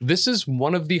Sabretooth. This is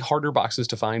one of the harder boxes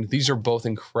to find. These are both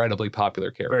incredibly popular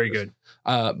characters. Very good.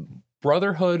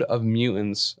 Brotherhood of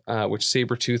Mutants, which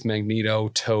Sabretooth, Magneto,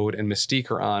 Toad, and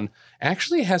Mystique are on,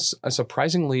 actually has a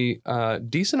surprisingly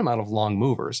decent amount of long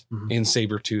movers in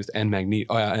Sabretooth and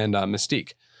Magneto and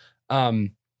Mystique.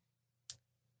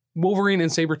 Wolverine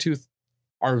and Sabretooth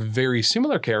are very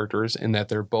similar characters in that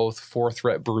they're both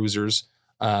 4-threat bruisers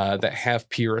that have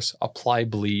pierce, apply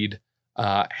bleed,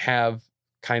 have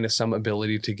kind of some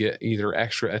ability to get either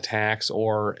extra attacks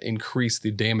or increase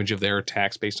the damage of their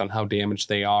attacks based on how damaged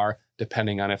they are,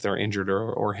 depending on if they're injured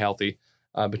or healthy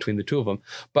between the two of them.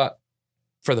 But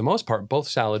for the most part, both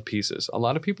solid pieces. A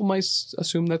lot of people might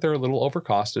assume that they're a little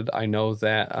overcosted. I know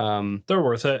that they're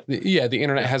worth it. The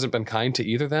internet hasn't been kind to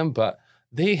either of them, but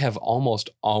they have almost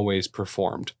always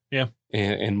performed. Yeah.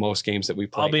 In most games that we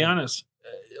play. I'll be honest.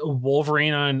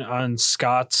 Wolverine on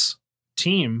Scott's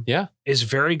team is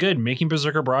very good. Making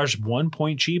Berserker Barrage 1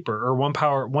 point cheaper, or one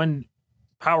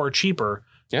power cheaper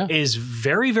is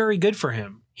very, very good for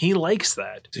him. He likes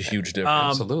that. It's a huge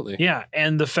difference. Absolutely. Yeah.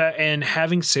 And and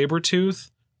having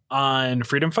Sabretooth on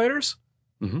Freedom Fighters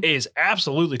is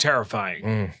absolutely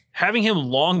terrifying. Having him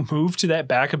long move to that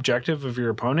back objective of your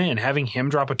opponent and having him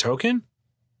drop a token,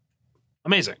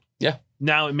 amazing. Yeah.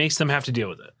 Now it makes them have to deal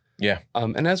with it. Yeah.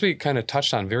 And as we kind of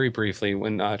touched on very briefly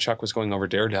when Chuck was going over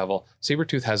Daredevil,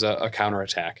 Sabretooth has a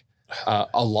counterattack,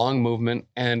 a long movement,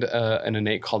 and an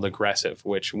innate called Aggressive,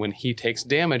 which when he takes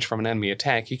damage from an enemy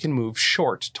attack, he can move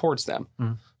short towards them.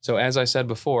 So as I said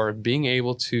before, being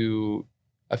able to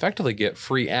effectively get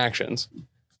free actions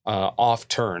off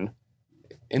turn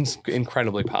is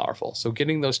incredibly powerful. So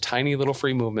getting those tiny little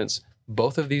free movements,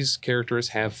 both of these characters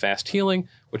have fast healing,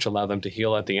 which allow them to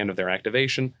heal at the end of their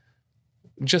activation.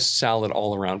 just solid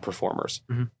all around performers.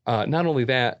 Mhm. Not only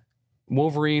that,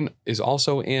 Wolverine is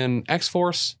also in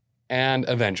X-Force and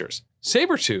Avengers.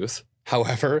 Sabretooth,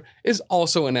 however, is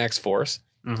also in X-Force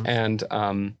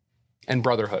Mhm. and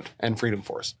Brotherhood and Freedom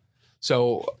Force.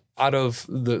 So out of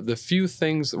the few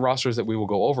things, rosters that we will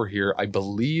go over here, I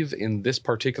believe in this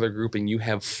particular grouping, you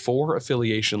have 4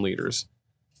 affiliation leaders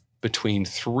between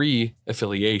 3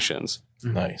 affiliations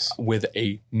Nice. with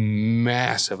a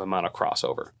massive amount of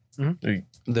crossover. Mhm.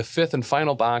 The 5th and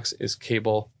final box is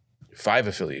Cable 5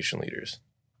 affiliation leaders.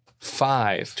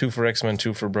 5. 2 for X-Men,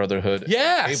 2 for Brotherhood.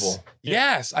 Yes. Cable.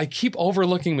 Yes. I keep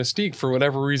overlooking Mystique for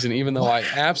whatever reason, even though I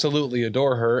absolutely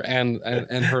adore her and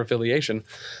her affiliation.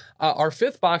 Our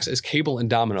 5th box is Cable and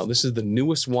Domino. This is the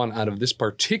newest one out of this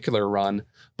particular run,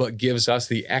 but gives us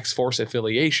the X-Force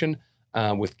affiliation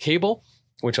with Cable,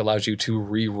 which allows you to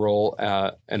re-roll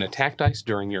an attack dice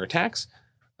during your attacks.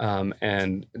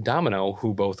 And Domino,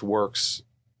 who both works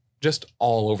just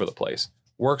all over the place,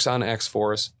 works on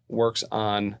X-Force, works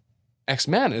on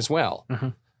X-Men as well.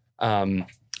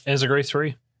 As a grade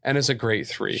 3. And is a great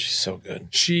 3. She's so good.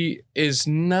 She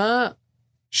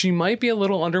might be a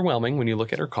little underwhelming when you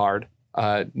look at her card.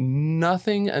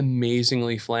 Nothing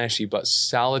amazingly flashy, but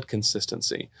solid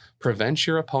consistency. Prevents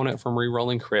your opponent from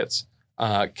re-rolling crits.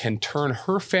 Can turn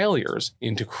her failures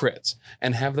into crits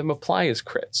and have them apply as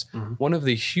crits. One of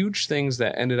the huge things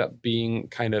that ended up being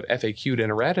kind of FAQ'd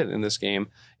and errated in this game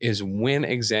is when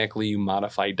exactly you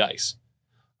modify dice.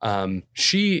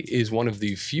 She is one of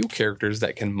the few characters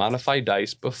that can modify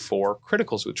dice before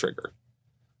criticals would trigger,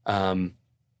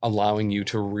 allowing you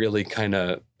to really kind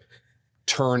of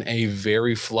turn a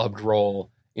very flubbed roll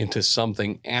into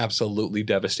something absolutely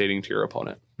devastating to your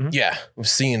opponent. Yeah, I've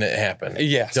seen it happen.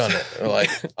 Yes. Done it. Like,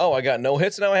 oh, I got no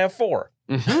hits, now I have 4.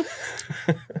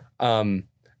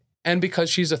 And because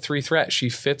she's a 3 threat, she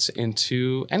fits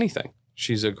into anything.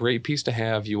 She's a great piece to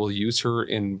have. You will use her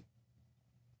in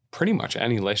pretty much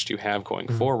any list you have going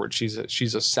forward. She's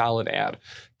a solid add.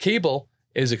 Cable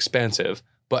is expensive,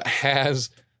 but has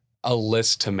a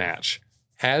list to match.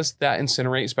 Has that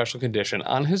Incinerate special condition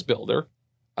on his builder,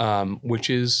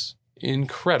 which is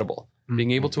incredible.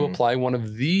 Being able to apply one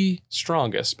of the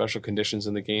strongest special conditions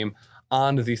in the game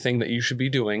on the thing that you should be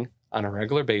doing on a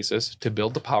regular basis to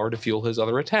build the power to fuel his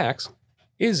other attacks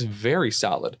is very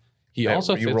solid. He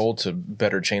also you roll to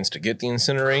better chance to get the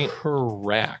Incinerate.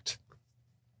 Correct.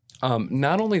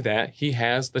 Not only that, he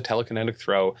has the telekinetic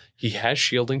throw. He has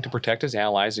shielding to protect his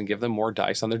allies and give them more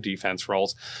dice on their defense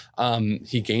rolls.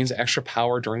 He gains extra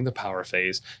power during the power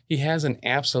phase. He has an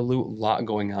absolute lot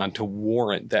going on to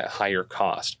warrant that higher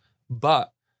cost.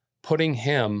 But putting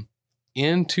him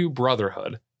into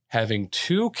Brotherhood, having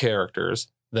 2 characters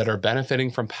that are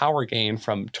benefiting from power gain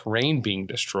from terrain being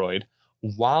destroyed,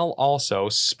 while also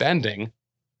spending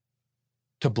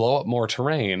to blow up more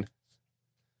terrain,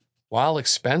 while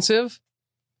expensive,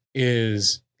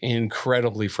 is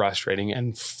incredibly frustrating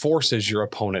and forces your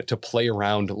opponent to play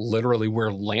around literally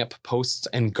where lamp posts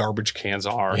and garbage cans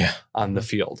are on the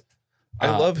field. I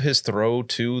love his throw,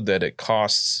 too, that it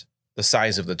costs the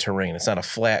size of the terrain. It's not a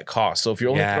flat cost. So if you're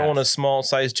only throwing a small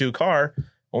size 2 car,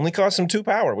 only costs him 2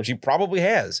 power, which he probably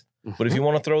has. But if you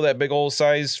want to throw that big old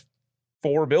size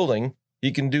 4 building,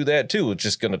 he can do that, too. It's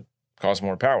just going to cost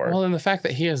more power. Well, and the fact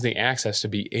that he has the access to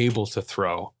be able to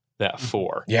throw that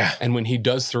 4. Yeah. And when he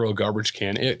does throw a garbage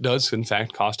can, it does in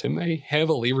fact cost him a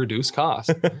heavily reduced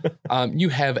cost. You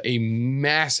have a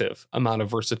massive amount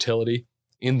of versatility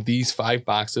in these 5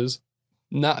 boxes.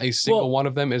 Not a single one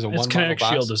of them is a one kinetic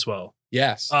box. shield as well.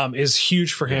 Yes. Is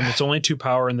huge for him. It's only 2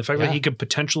 power, and the fact that he could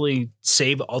potentially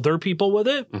save other people with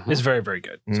it is very, very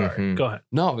good. Sorry, go ahead.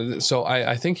 No, so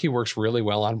I think he works really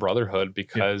well on Brotherhood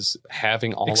because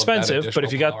having all expensive, of that but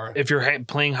if you power, if you're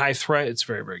playing high threat, it's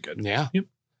very, very good. Yeah. Yep.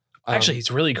 Actually, he's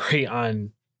really great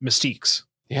on Mystiques.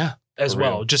 Yeah. As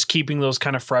well. Just keeping those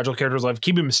kind of fragile characters alive,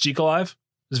 keeping Mystique alive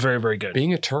is very, very good.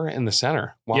 Being a turret in the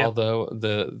center while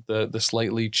the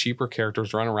slightly cheaper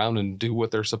characters run around and do what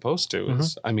they're supposed to.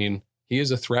 Is, I mean, he is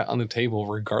a threat on the table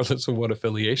regardless of what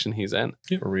affiliation he's in.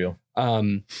 For real.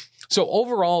 So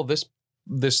overall,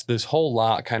 this whole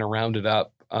lot kind of rounded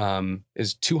up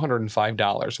is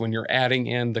 $205 when you're adding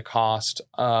in the cost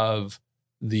of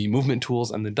the movement tools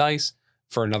and the dice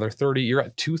for another $30. You're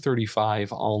at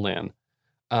 $235 all in.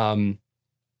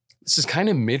 This is kind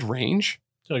of mid-range.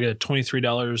 So I get a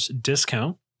 $23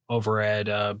 discount over at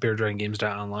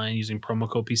BearDragonGames.online using promo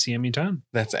code PCME10.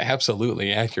 That's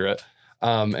absolutely accurate.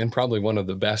 And probably one of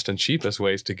the best and cheapest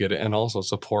ways to get it and also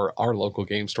support our local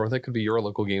game store. That could be your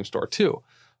local game store too.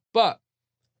 But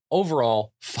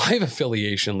overall 5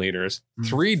 affiliation leaders,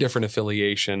 3 different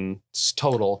affiliations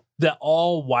total. That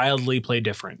all wildly play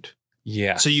different.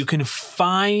 Yeah. So you can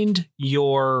find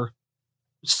your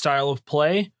style of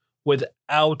play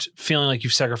without feeling like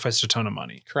you've sacrificed a ton of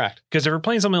money. Correct. Because if you're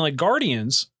playing something like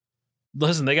Guardians,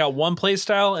 listen, they got one play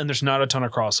style and there's not a ton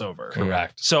of crossover.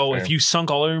 Correct. So Fair. if you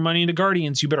sunk all of your money into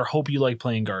Guardians, you better hope you like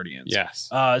playing Guardians. Yes.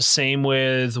 Same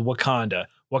with Wakanda.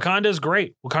 Wakanda is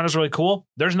great. Wakanda's really cool.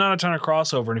 There's not a ton of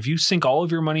crossover. And if you sink all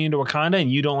of your money into Wakanda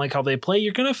and you don't like how they play,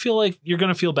 you're going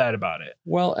to feel bad about it.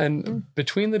 Well, and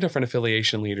between the different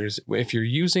affiliation leaders, if you're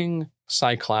using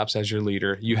Cyclops as your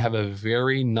leader, you have a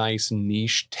very nice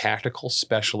niche tactical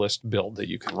specialist build that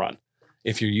you can run.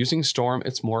 If you're using Storm,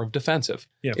 it's more of defensive.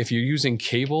 Yeah. If you're using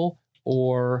Cable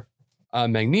or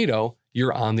Magneto,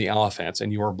 you're on the offense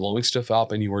and you are blowing stuff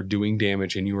up and you are doing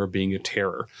damage and you are being a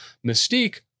terror.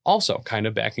 Mystique also kind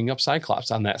of backing up Cyclops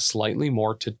on that slightly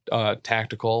more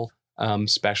tactical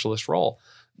specialist role.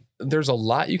 There's a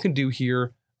lot you can do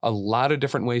here, a lot of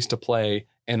different ways to play,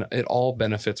 and it all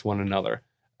benefits one another.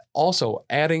 Also,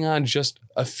 adding on just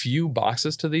a few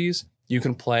boxes to these, you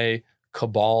can play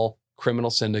Cabal, Criminal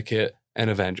Syndicate,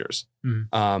 and Avengers.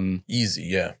 Easy,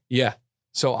 yeah. Yeah.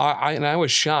 So I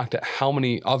was shocked at how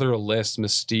many other lists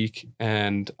Mystique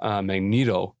and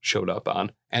Magneto showed up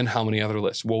on, and how many other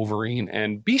lists Wolverine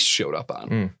and Beast showed up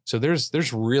on. So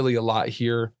there's really a lot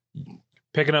here.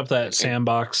 Picking up that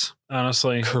sandbox,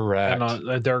 honestly. Correct.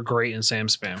 And they're great in Sam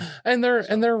Spam. And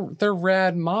they're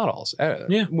rad models.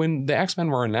 Yeah. When the X-Men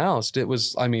were announced, it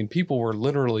was, I mean, people were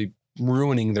literally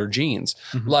ruining their jeans.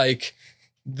 Mhm. Like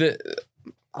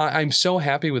I'm so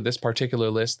happy with this particular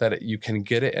list that you can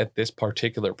get it at this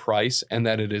particular price, and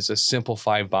that it is a simple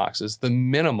 5 boxes. The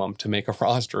minimum to make a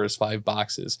roster is 5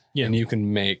 boxes, and you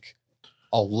can make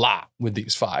a lot with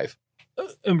these 5.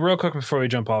 And real quick before we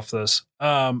jump off this,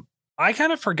 I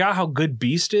kind of forgot how good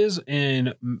Beast is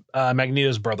in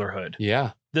Magneto's Brotherhood.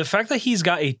 Yeah. The fact that he's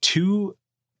got a 2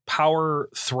 power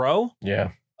throw,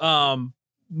 Yeah.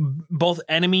 both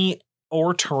enemy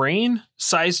or terrain,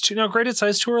 size 2. Now, granted,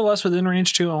 size 2 or less within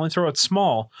range 2, only throw it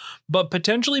small, but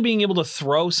potentially being able to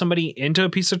throw somebody into a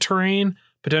piece of terrain,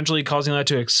 potentially causing that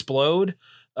to explode,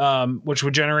 which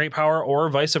would generate power, or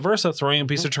vice versa, throwing a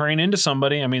piece of terrain into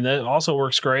somebody. I mean, that also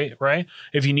works great, right?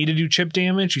 If you need to do chip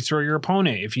damage, you throw your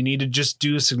opponent. If you need to just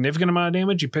do a significant amount of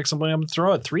damage, you pick somebody up and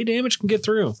throw it. 3 damage can get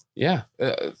through. Yeah.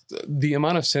 The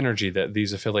amount of synergy that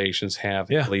these affiliations have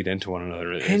lead into one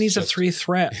another. And he's a 3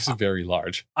 threat. It's very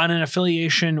large. On an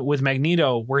affiliation with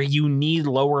Magneto where you need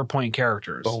lower point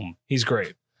characters. Boom. He's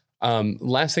great.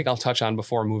 Last thing I'll touch on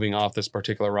before moving off this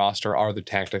particular roster are the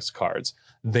tactics cards.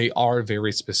 They are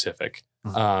very specific.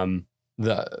 Some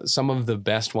of the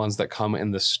best ones that come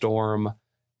in the Storm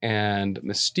and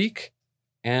Mystique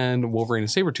and Wolverine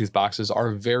and Sabretooth boxes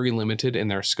are very limited in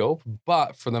their scope,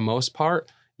 but for the most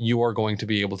part, you are going to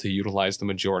be able to utilize the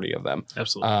majority of them.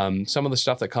 Absolutely. Some of the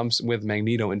stuff that comes with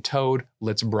Magneto and Toad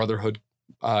lets Brotherhood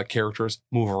characters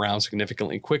move around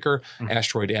significantly quicker.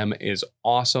 Asteroid M is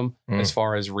awesome as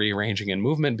far as rearranging and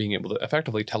movement, being able to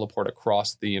effectively teleport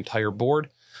across the entire board.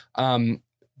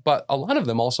 But a lot of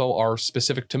them also are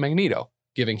specific to Magneto,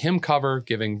 giving him cover,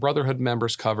 giving Brotherhood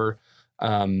members cover.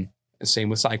 Same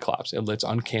with Cyclops. It lets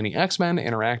Uncanny X-Men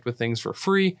interact with things for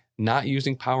free, not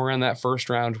using power in that first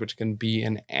round, which can be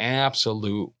an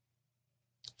absolute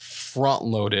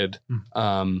front-loaded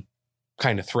kind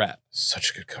of threat.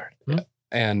 Such a good card. Yeah.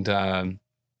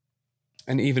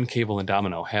 And even Cable and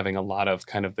Domino having a lot of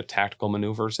kind of the tactical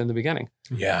maneuvers in the beginning.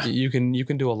 Yeah. You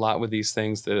can do a lot with these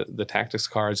things. The tactics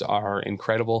cards are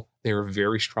incredible. They are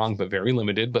very strong, but very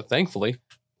limited, but thankfully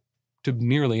to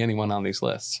nearly anyone on these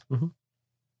lists.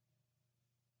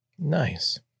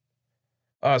 Nice.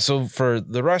 So for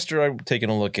the roster I'm taking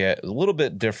a look at, a little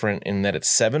bit different in that it's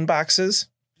 7 boxes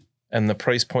and the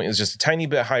price point is just a tiny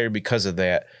bit higher because of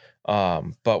that.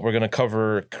 But we're going to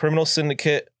cover Criminal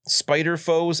Syndicate, Spider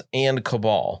Foes, and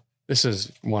Cabal. This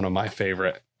is one of my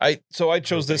favorite. I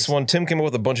chose this one. Tim came up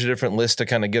with a bunch of different lists to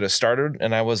kind of get us started.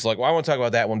 And I was like, well, I want to talk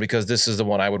about that one because this is the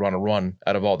one I would want to run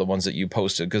out of all the ones that you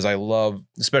posted because I love,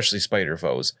 especially Spider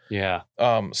Foes. Yeah. So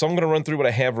I'm going to run through what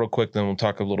I have real quick. Then we'll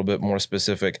talk a little bit more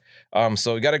specific.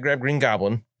 So you got to grab Green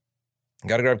Goblin.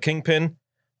 Got to grab Kingpin.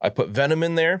 I put Venom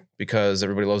in there because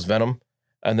everybody loves Venom.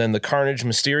 And then the Carnage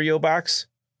Mysterio box,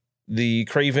 the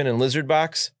Kraven and Lizard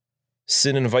box,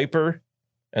 Sin and Viper,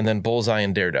 and then Bullseye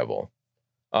and Daredevil.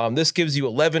 This gives you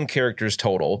 11 characters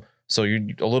total, so you're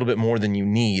a little bit more than you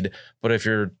need. But if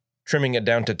you're trimming it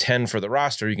down to 10 for the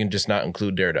roster, you can just not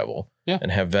include Daredevil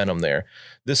and have Venom there.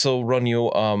 This will run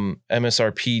you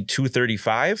MSRP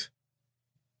 $235,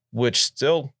 which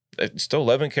still still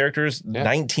 11 characters,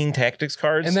 19 tactics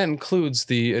cards. And that includes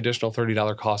the additional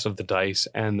 $30 cost of the dice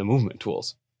and the movement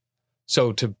tools.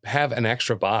 So to have an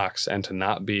extra box and to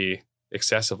not be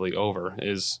excessively over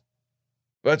is...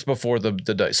 That's before the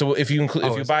dice. So if you include,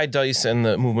 if you buy dice and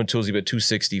the movement tools, you get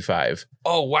 $265.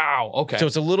 Oh, wow. Okay. So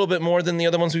it's a little bit more than the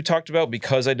other ones we talked about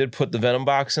because I did put the Venom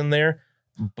box in there,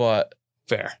 but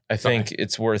fair. I think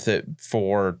it's worth it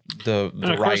for the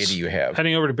variety you have.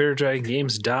 Heading over to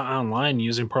BearDragonGames.online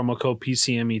using promo code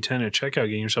PCME10 at checkout,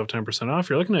 getting yourself 10% off.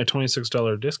 You're looking at a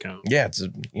 $26 discount. Yeah, it's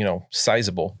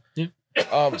sizable.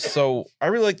 Yeah. So I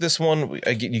really like this one.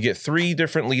 You get 3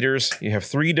 different leaders. You have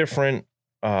 3 different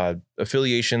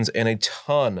affiliations and a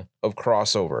ton of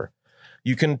crossover.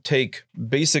 You can take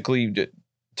the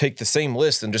same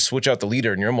list and just switch out the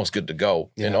leader and you're almost good to go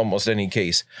in almost any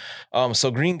case. So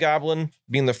Green Goblin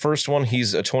being the first one,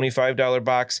 he's a $25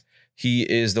 box.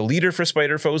 He is the leader for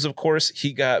Spider Foes, of course.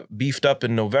 He got beefed up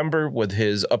in November with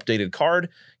his updated card.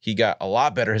 He got a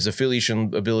lot better. His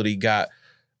affiliation ability got,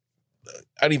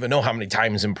 I don't even know how many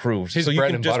times improved. His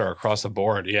bread and butter across the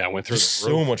board. Yeah, went through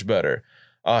so much better.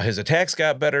 His attacks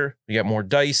got better. He got more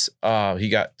dice. He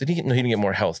didn't get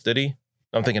more health, did he?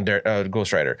 I'm thinking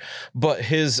Ghost Rider. But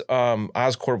his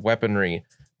Oscorp weaponry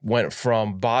went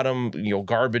from bottom,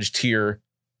 garbage tier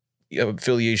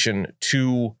affiliation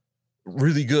to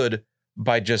really good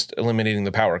by just eliminating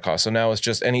the power cost. So now it's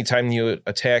just anytime you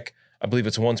attack, I believe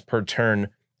it's once per turn,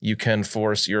 you can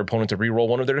force your opponent to reroll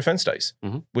one of their defense dice,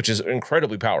 which is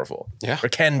incredibly powerful. Yeah. Or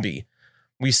can be.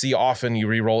 We see often you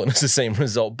re-roll and it's the same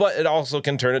result, but it also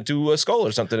can turn it to a skull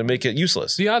or something to make it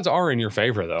useless. The odds are in your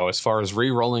favor, though, as far as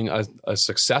re-rolling a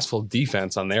successful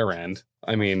defense on their end.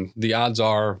 I mean, the odds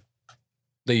are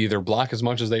they either block as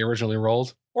much as they originally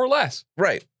rolled or less.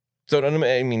 Right. So,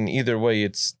 I mean, either way,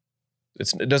 it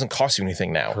doesn't cost you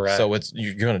anything now. Correct. So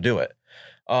you're going to do it.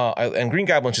 And Green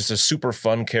Goblin's just a super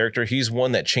fun character. He's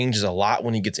one that changes a lot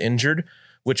when he gets injured,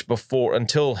 which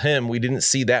until him, we didn't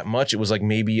see that much. It was like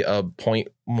maybe a point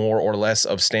more or less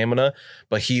of stamina,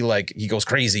 but he goes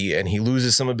crazy and he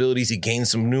loses some abilities. He gains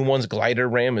some new ones. Glider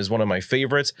Ram is one of my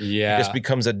favorites. Yeah. He just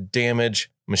becomes a damage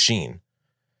machine.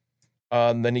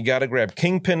 Then you got to grab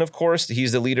Kingpin, of course.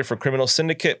 He's the leader for Criminal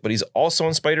Syndicate, but he's also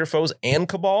in Spider Foes and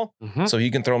Cabal. So you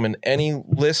can throw him in any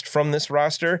list from this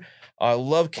roster. I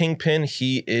love Kingpin.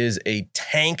 He is a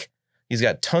tank. He's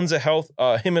got tons of health.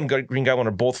 Him and Green Goblin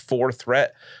are both 4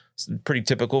 threat. It's pretty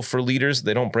typical for leaders.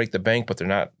 They don't break the bank, but they're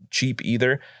not cheap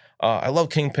either. I love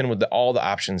Kingpin with all the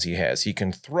options he has. He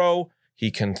can throw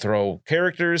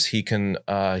characters. He's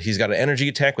got an energy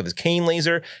attack with his cane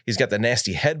laser. He's got the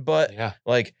nasty headbutt. Yeah.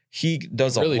 Like he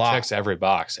does really a lot. Checks every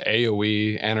box.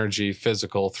 AoE, energy,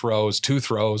 physical, throws, 2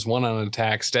 throws, 1 on an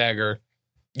attack, stagger.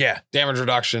 Yeah. Damage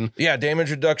reduction. Yeah,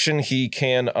 damage reduction. He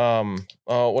can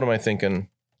what am I thinking?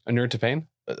 Inert to pain?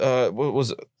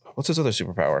 What's his other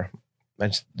superpower? I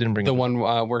just didn't bring the one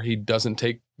where he doesn't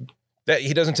take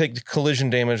collision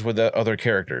damage with the other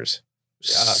characters.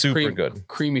 Super good.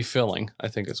 Creamy filling, I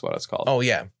think is what it's called. Oh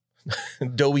yeah.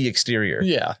 Doughy exterior.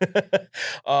 Yeah.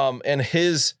 And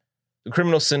his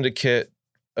Criminal Syndicate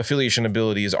affiliation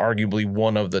ability is arguably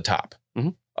one of the top.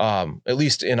 At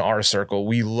least in our circle,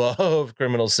 we love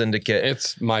Criminal Syndicate.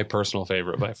 It's my personal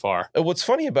favorite by far. What's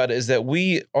funny about it is that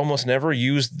we almost never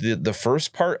used the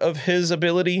first part of his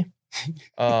ability.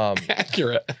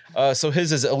 Accurate. So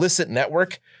his is Illicit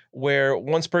Network, where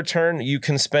once per turn you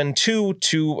can spend 2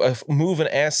 to move an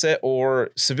asset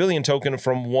or civilian token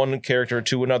from one character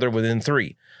to another within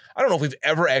 3. I don't know if we've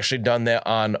ever actually done that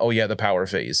on the power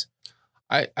phase.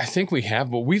 I think we have,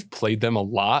 but we've played them a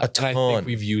lot. A ton. And I think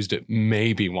we've used it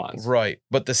maybe once. Right.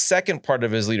 But the second part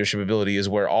of his leadership ability is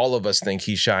where all of us think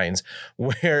he shines,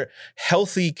 where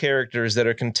healthy characters that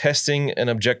are contesting an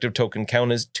objective token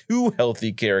count as 2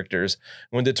 healthy characters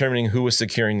when determining who is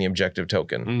securing the objective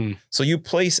token. So you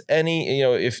place any,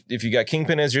 if you got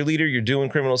Kingpin as your leader, you're doing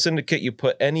Criminal Syndicate, you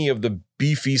put any of the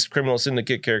beefy Criminal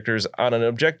Syndicate characters on an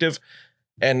objective,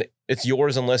 and it's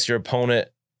yours unless your opponent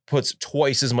puts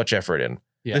twice as much effort in.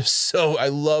 Yeah. I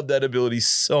love that ability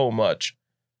so much.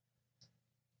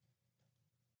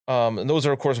 And those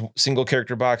are, of course, single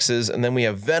character boxes. And then we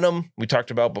have Venom, we talked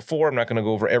about before. I'm not going to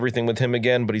go over everything with him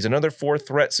again, but he's another 4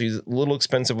 threat. So he's a little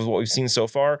expensive with what we've seen so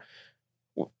far.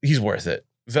 He's worth it.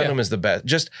 Venom is the best.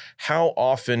 Just how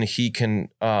often he can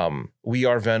We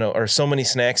Are Venom, or so many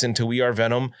snacks into We Are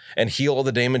Venom and heal all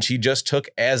the damage he just took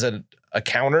as a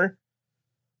counter.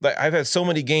 Like I've had so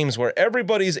many games where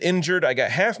everybody's injured. I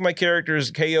got half my characters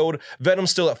KO'd.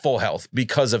 Venom's still at full health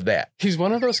because of that. He's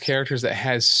one of those characters that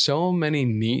has so many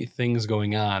neat things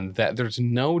going on that there's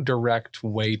no direct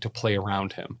way to play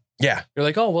around him. Yeah. You're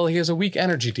like, oh, well, he has a weak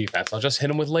energy defense. I'll just hit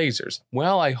him with lasers.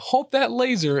 Well, I hope that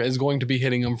laser is going to be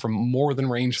hitting him from more than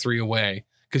range 3 away,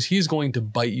 because he's going to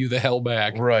bite you the hell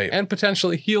back. Right. And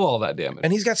potentially heal all that damage.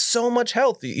 And he's got so much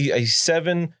health. He's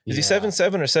 7. Is he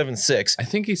 7'7" or 7'6"? I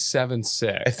think he's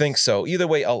 7'6". I think so. Either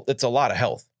way, it's a lot of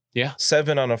health. Yeah.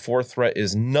 7 on a 4 threat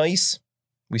is nice.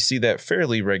 We see that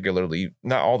fairly regularly.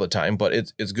 Not all the time, but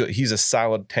it's good. He's a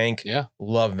solid tank. Yeah.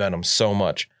 Love Venom so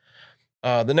much.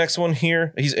 The next one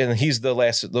here, he's the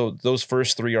last. Those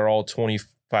first 3 are all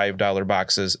 $25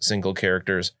 boxes, single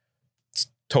characters. It's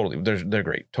totally, they're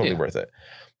great. Totally worth it.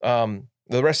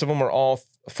 The rest of them are all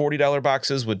 $40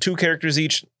 boxes with 2 characters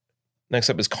each. Next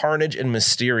up is Carnage and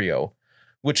Mysterio,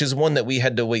 which is one that we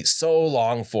had to wait so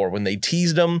long for. When they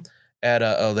teased them at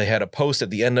they had a post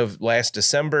at the end of last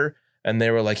December. And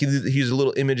they were like, here's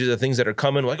little images of things that are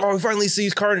coming. Like, oh, we finally see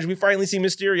Carnage. We finally see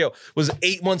Mysterio. Was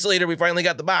 8 months later, we finally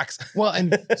got the box. Well,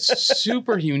 and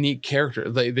super unique character.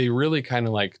 They really kind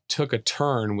of like took a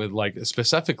turn with like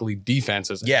specifically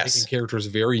defenses. And making characters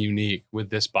very unique with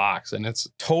this box. And it's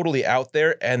totally out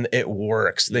there and it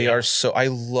works. They are so, I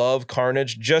love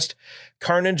Carnage. Just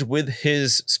Carnage with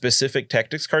his specific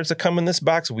tactics cards that come in this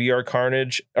box. We Are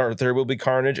Carnage, or There Will Be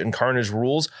Carnage, and Carnage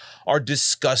Rules are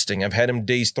disgusting. I've had him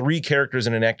daze 3 characters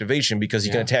in an activation because he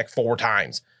can attack 4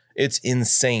 times. It's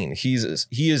insane. He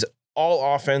is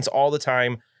all offense all the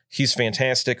time. He's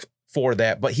fantastic for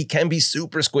that, but he can be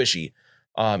super squishy.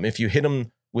 If you hit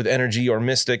him with energy or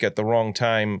mystic at the wrong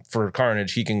time for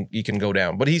Carnage, he can go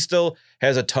down. But he still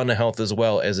has a ton of health as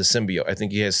well as a symbiote. I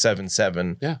think he has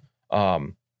 7/7. Yeah.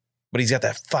 But he's got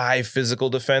that 5 physical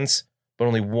defense, but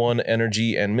only 1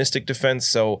 energy and mystic defense.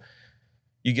 So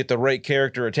you get the right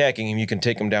character attacking him, you can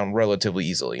take him down relatively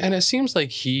easily. And it seems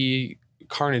like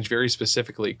Carnage very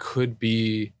specifically could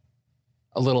be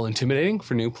a little intimidating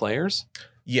for new players.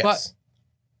 Yes. But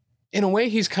in a way,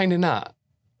 he's kind of not.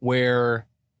 Where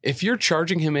if you're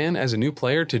charging him in as a new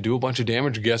player to do a bunch of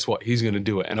damage, guess what? He's going to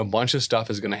do it. And a bunch of stuff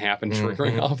is going to happen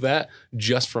triggering off that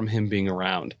just from him being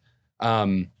around.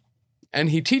 And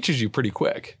he teaches you pretty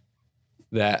quick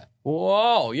that,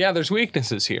 whoa, yeah, there's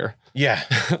weaknesses here. Yeah.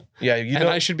 Yeah. And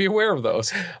I should be aware of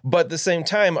those. But at the same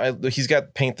time, he's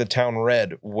got Paint the Town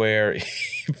Red, where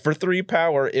for 3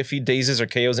 power, if he dazes or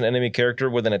KOs an enemy character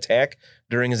with an attack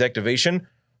during his activation,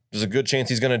 there's a good chance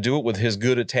he's going to do it with his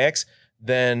good attacks.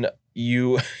 Then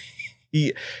he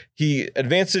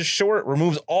advances short,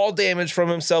 removes all damage from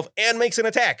himself, and makes an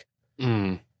attack.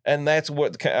 And that's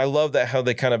what I love, that how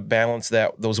they kind of balance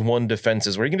those 1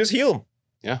 defenses where you can just heal him.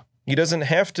 Yeah. He doesn't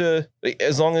have to,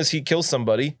 as long as he kills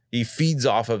somebody, he feeds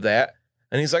off of that.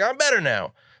 And he's like, I'm better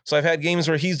now. So I've had games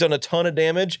where he's done a ton of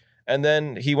damage and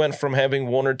then he went from having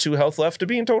 1 or 2 health left to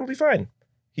being totally fine.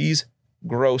 He's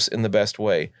gross in the best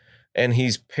way. And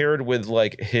he's paired with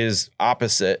like his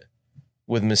opposite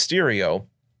with Mysterio,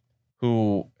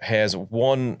 who has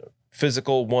 1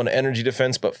 physical, 1 energy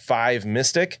defense, but 5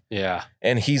 mystic. Yeah.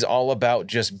 And he's all about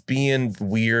just being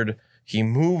weird. He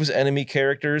moves enemy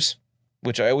characters,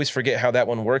 which I always forget how that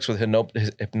one works with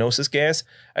hypnosis gas.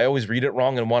 I always read it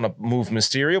wrong and want to move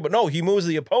Mysterio, but no, he moves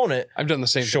the opponent. I've done the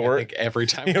same thing, I think, every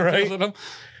time. You're right.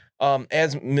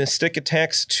 Adds mystic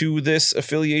attacks to this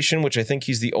affiliation, which I think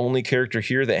he's the only character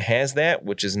here that has that,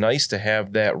 which is nice to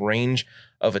have that range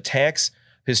of attacks.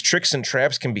 His tricks and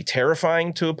traps can be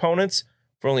terrifying to opponents.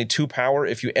 For only 2 power,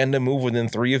 if you end a move within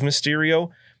 3 of Mysterio,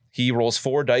 he rolls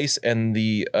 4 dice and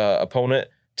the opponent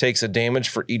takes a damage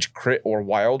for each crit or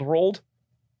wild rolled.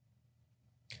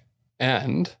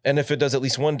 And if it does at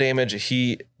least 1 damage,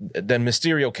 then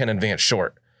Mysterio can advance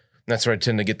short. That's where I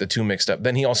tend to get the 2 mixed up.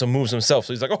 Then he also moves himself.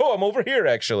 So he's like, oh, I'm over here,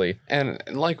 actually. And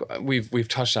like we've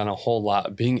touched on a whole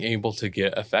lot, being able to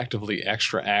get effectively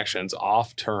extra actions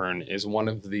off turn is one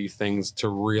of the things to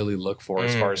really look for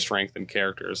as far as strength and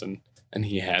characters. And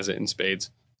he has it in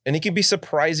spades. And he can be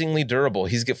surprisingly durable.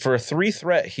 For a 3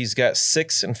 threat, he's got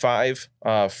 6 and 5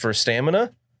 for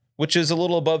stamina, which is a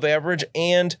little above average.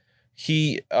 And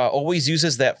he always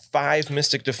uses that 5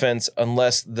 mystic defense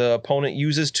unless the opponent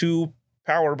uses 2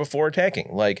 power before attacking.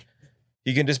 Like,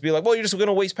 he can just be like, well, you're just going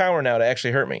to waste power now to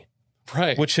actually hurt me.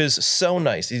 Right. Which is so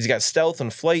nice. He's got stealth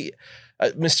and flight.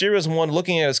 Mysterio's one,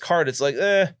 looking at his card, it's like,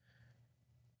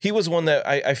 he was one that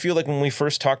I feel like when we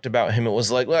first talked about him, it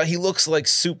was like, well, he looks like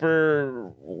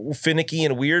super finicky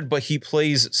and weird, but he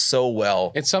plays so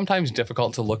well. It's sometimes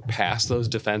difficult to look past those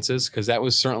defenses because that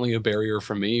was certainly a barrier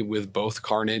for me with both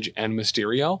Carnage and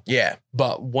Mysterio. Yeah.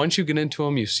 But once you get into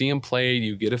them, you see them play,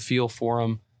 you get a feel for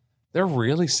them. They're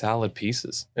really solid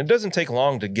pieces. It doesn't take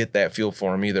long to get that feel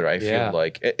for him either, I feel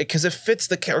like. Because it fits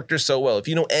the character so well. If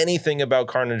you know anything about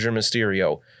Carnage or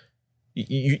Mysterio,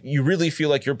 you really feel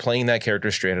like you're playing that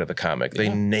character straight out of the comic. They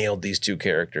nailed these two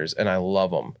characters, and I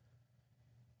love them.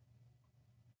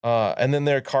 And then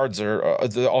their cards are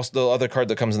also the other card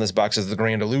that comes in this box is the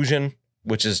Grand Illusion,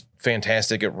 which is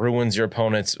fantastic. It ruins your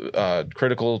opponent's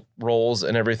critical rolls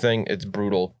and everything. It's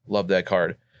brutal. Love that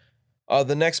card.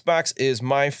 The next box is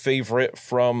my favorite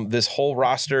from this whole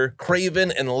roster,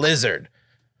 Kraven and Lizard.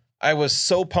 I was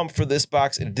so pumped for this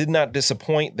box. It did not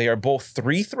disappoint. They are both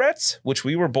 3 threats, which I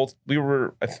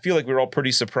feel like we were all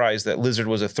pretty surprised that Lizard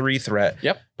was a 3 threat.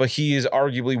 Yep. But he is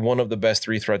arguably one of the best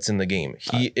 3 threats in the game.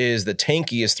 He is the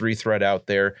tankiest 3 threat out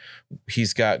there.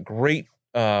 He's got great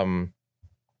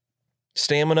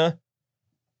stamina.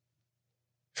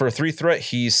 For a 3 threat,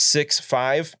 he's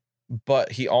 6'5",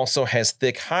 but he also has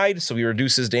thick hide, so he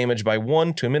reduces damage by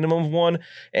 1 to a minimum of 1,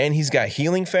 and he's got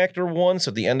healing factor 1,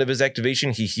 so at the end of his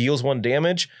activation, he heals 1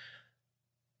 damage.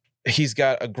 He's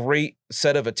got a great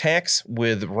set of attacks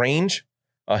with range.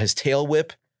 His tail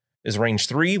whip is range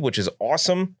 3, which is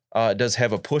awesome. It does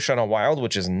have a push on a wild,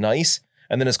 which is nice.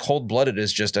 And then his cold-blooded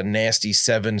is just a nasty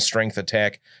 7 strength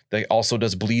attack that also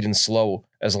does bleed and slow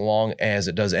as long as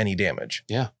it does any damage.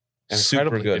 Yeah. Super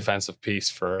Incredibly good defensive piece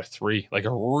for a 3, like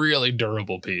a really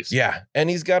durable piece. Yeah, and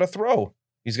he's got a throw.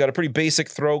 He's got a pretty basic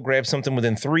throw. Grab something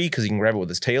within 3 because he can grab it with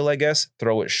his tail, I guess.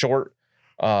 Throw it short.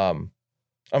 Size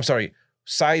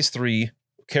 3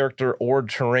 character or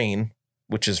terrain,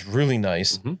 which is really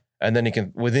nice. Mm-hmm. And then he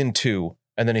can within 2,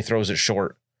 and then he throws it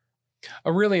short.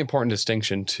 A really important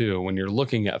distinction too, when you're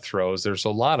looking at throws, there's a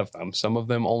lot of them. Some of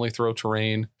them only throw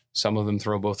terrain. Some of them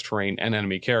throw both terrain and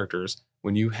enemy characters.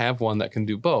 When you have one that can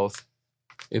do both,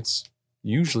 it's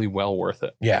usually well worth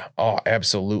it. Yeah. Oh,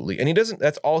 absolutely. And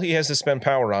that's all he has to spend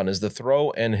power on is the throw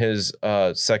and his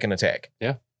second attack.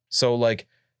 Yeah. So like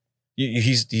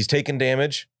he's taking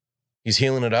damage, he's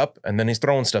healing it up, and then he's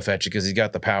throwing stuff at you because he's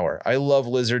got the power. I love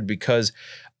Lizard because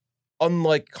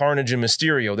unlike Carnage and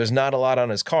Mysterio, there's not a lot on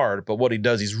his card, but what he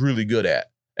does, he's really good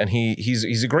at. And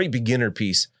he's a great beginner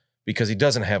piece because he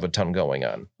doesn't have a ton going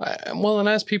on. Well, and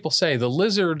as people say, the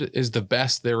Lizard is the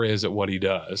best there is at what he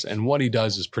does. And what he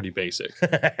does is pretty basic.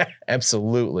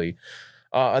 Absolutely.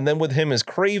 And then with him is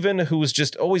Kraven, who's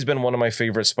just always been one of my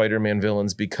favorite Spider-Man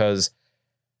villains because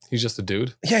he's just a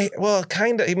dude. Yeah, well,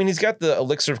 kind of. I mean, he's got the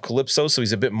elixir of Calypso, so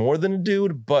he's a bit more than a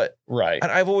dude, but right.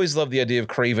 I've always loved the idea of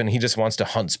Kraven. He just wants to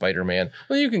hunt Spider-Man.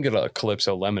 Well, you can get a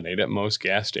Calypso lemonade at most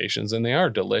gas stations, and they are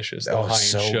delicious. They're high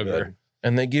in sugar. Good.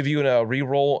 And they give you a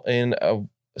reroll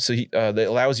that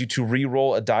allows you to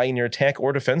reroll a die in your attack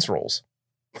or defense rolls,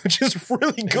 which is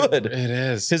really good. It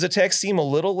is. His attacks seem a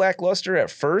little lackluster at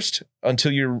first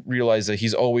until you realize that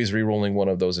he's always rerolling one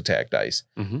of those attack dice.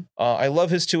 Mm-hmm. I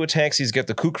love his 2 attacks. He's got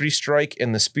the Kukri Strike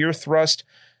and the Spear Thrust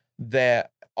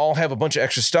that all have a bunch of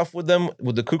extra stuff with them.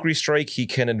 With the Kukri Strike, he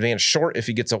can advance short if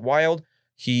he gets a wild.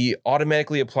 He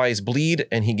automatically applies bleed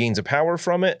and he gains a power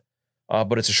from it.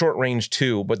 But it's a short range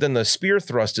 2. But then the Spear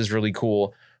Thrust is really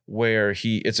cool where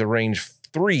it's a range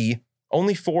 3,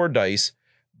 only 4 dice,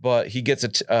 but he gets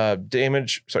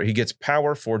he gets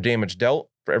power for damage dealt,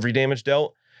 for every damage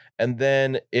dealt. And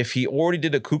then if he already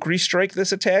did a Kukri Strike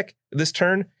this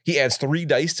turn, he adds 3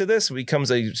 dice to this. So he becomes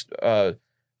a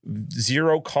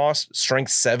 0 cost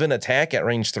strength 7 attack at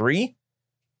range 3,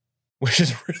 which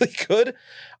is really good.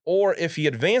 Or if he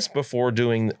advanced before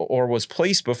doing, or was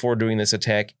placed before doing this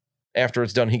attack, after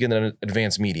it's done, he can then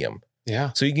advance medium.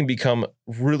 Yeah. So he can become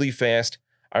really fast.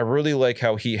 I really like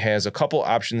how he has a couple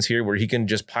options here where he can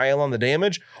just pile on the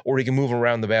damage or he can move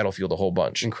around the battlefield a whole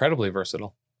bunch. Incredibly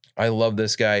versatile. I love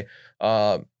this guy.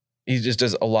 He just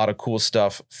does a lot of cool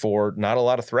stuff for not a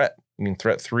lot of threat. I mean,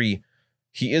 threat 3.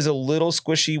 He is a little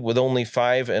squishy with only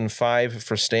 5 and 5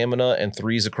 for stamina and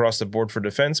 3s across the board for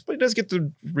defense, but he does get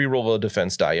to reroll a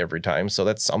defense die every time, so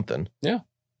that's something. Yeah.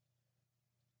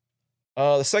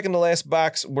 The second to last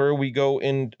box where we go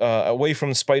in away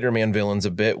from Spider-Man villains a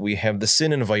bit, we have the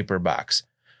Sin and Viper box,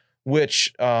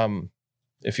 which,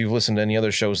 if you've listened to any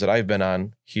other shows that I've been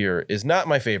on here, is not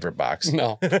my favorite box.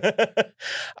 No.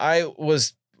 I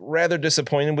was rather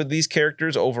disappointed with these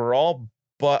characters overall,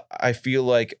 but I feel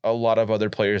like a lot of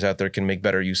other players out there can make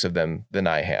better use of them than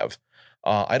I have.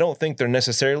 I don't think they're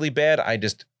necessarily bad. I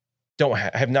just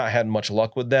have not had much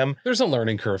luck with them. There's a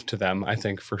learning curve to them, I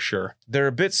think, for sure. They're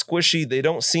a bit squishy. They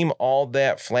don't seem all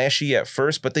that flashy at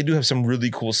first, but they do have some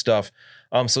really cool stuff.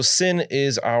 So Sin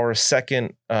is our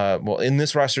second, in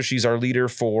this roster, she's our leader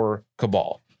for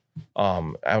Cabal.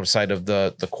 Outside of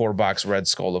the core box Red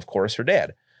Skull, of course, her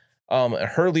dad.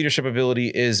 Her leadership ability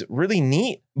is really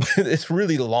neat, but it's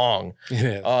really long. It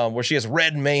is. Where she has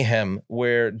Red Mayhem,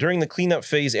 where during the cleanup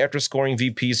phase after scoring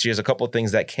VPs, she has a couple of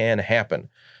things that can happen.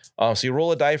 So you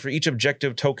roll a die for each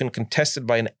objective token contested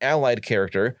by an allied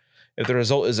character. If the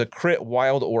result is a crit,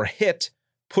 wild, or hit,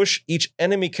 push each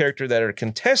enemy character that are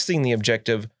contesting the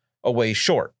objective away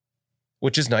short,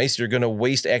 which is nice. You're going to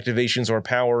waste activations or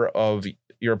power of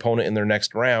your opponent in their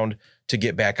next round to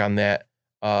get back on that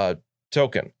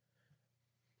token.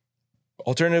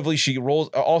 Alternatively, she rolls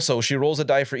a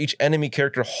die for each enemy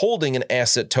character holding an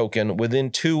asset token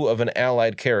within 2 of an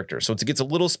allied character. So it gets a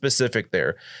little specific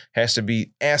there. Has to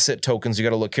be asset tokens. You got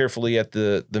to look carefully at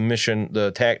the mission,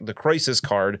 the crisis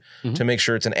card to make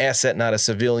sure it's an asset, not a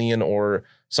civilian or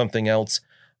something else.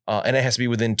 And it has to be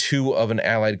within 2 of an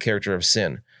allied character of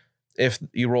Sin. If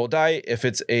you roll a die, if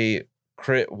it's a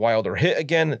crit, wild, or hit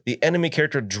again, the enemy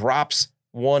character drops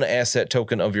 1 asset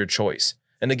token of your choice.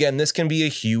 And again, this can be a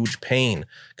huge pain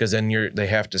because then they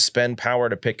have to spend power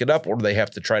to pick it up, or they have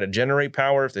to try to generate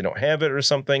power if they don't have it or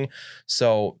something.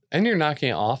 So, and you're knocking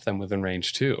it off them within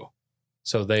range too.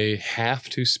 So they have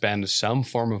to spend some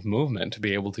form of movement to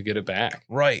be able to get it back.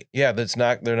 Right. Yeah, they're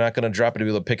not going to drop it to be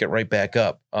able to pick it right back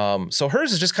up. So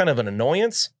hers is just kind of an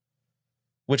annoyance,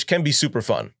 which can be super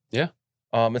fun. Yeah.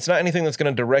 It's not anything that's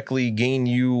going to directly gain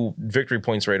you victory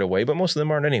points right away, but most of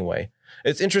them aren't anyway.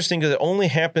 It's interesting because it only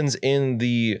happens in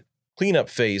the cleanup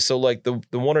phase. So like the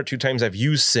 1 or 2 times I've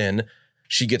used Sin,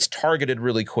 she gets targeted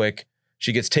really quick.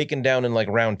 She gets taken down in like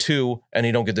round 2, and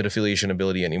you don't get the defiliation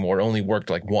ability anymore. It only worked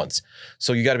like once.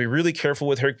 So you got to be really careful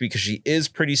with her because she is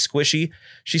pretty squishy.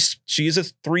 She is a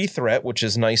 3 threat, which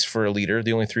is nice for a leader,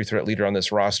 the only 3 threat leader on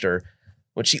this roster.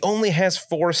 But she only has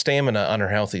 4 stamina on her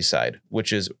healthy side,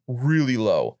 which is really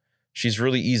low. She's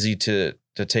really easy to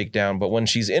take down, but when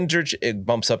she's injured, it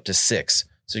bumps up to 6.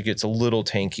 So it gets a little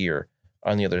tankier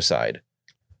on the other side.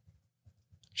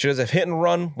 She does have hit and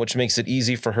run, which makes it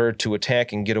easy for her to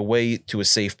attack and get away to a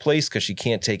safe place because she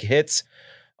can't take hits.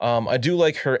 I do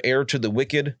like her Heir to the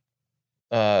Wicked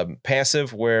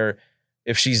passive, where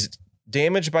if she's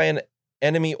damaged by an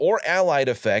enemy or allied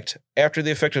effect, after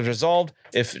the effect is resolved,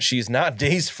 if she's not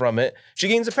dazed from it, she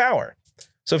gains a power.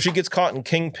 So if she gets caught in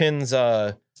Kingpin's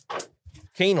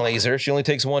cane laser, she only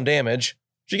takes 1 damage.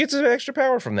 She gets an extra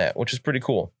power from that, which is pretty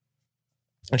cool.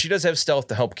 And she does have stealth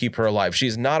to help keep her alive.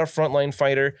 She's not a frontline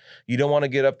fighter. You don't want to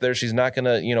get up there. She's not going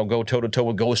to, go toe-to-toe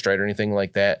with Ghost Rider or anything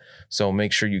like that. So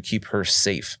make sure you keep her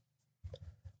safe.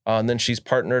 And then she's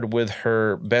partnered with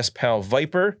her best pal,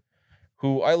 Viper,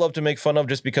 who I love to make fun of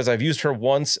just because I've used her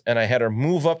once and I had her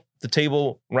move up the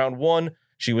table round 1.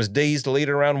 She was dazed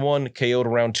later round 1, KO'd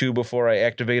round 2 before I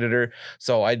activated her.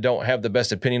 So I don't have the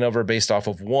best opinion of her based off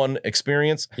of 1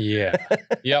 experience. Yeah.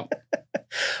 Yep.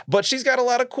 But she's got a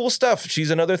lot of cool stuff. She's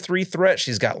another 3 threat.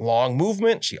 She's got long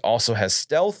movement. She also has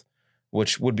stealth,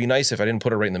 which would be nice if I didn't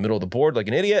put her right in the middle of the board like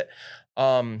an idiot.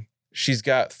 She's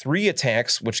got 3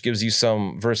 attacks, which gives you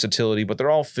some versatility, but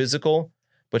they're all physical.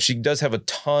 But she does have a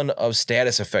ton of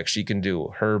status effects she can do.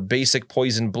 Her basic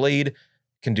poison blade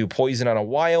can do poison on a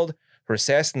wild. Her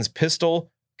assassin's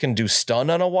pistol can do stun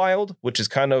on a wild, which is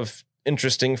kind of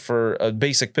interesting for a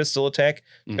basic pistol attack.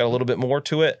 Got a little bit more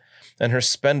to it. And her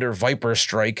spender Viper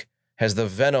Strike has the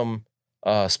venom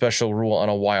special rule on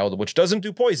a wild, which doesn't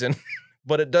do poison,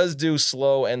 but it does do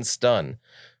slow and stun.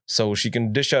 So she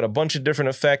can dish out a bunch of different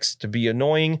effects to be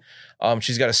annoying.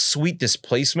 She's got a sweet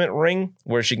displacement ring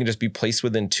where she can just be placed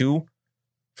within 2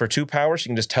 for 2 power. She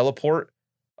can just teleport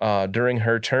during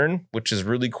her turn, which is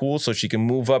really cool. So she can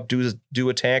move up, do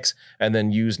attacks, and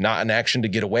then use not an action to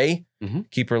get away,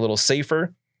 keep her a little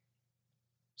safer.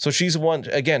 So she's one,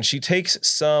 again, she takes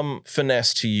some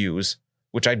finesse to use,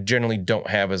 which I generally don't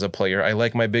have as a player. I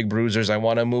like my big bruisers. I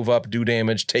want to move up, do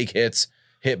damage, take hits,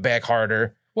 hit back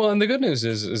harder. Well, and the good news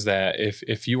is that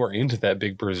if you are into that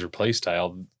big bruiser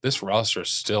playstyle, this roster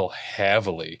still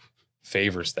heavily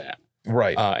favors that.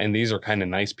 Right. And these are kind of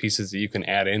nice pieces that you can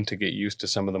add in to get used to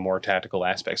some of the more tactical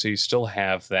aspects. So you still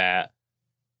have that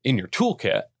in your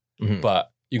toolkit,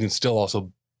 but you can still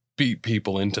also beat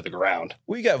people into the ground.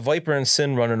 We got Viper and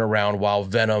Sin running around while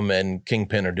Venom and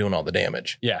Kingpin are doing all the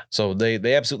damage. Yeah. So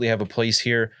they absolutely have a place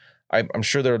here. I'm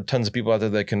sure there are tons of people out there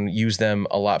that can use them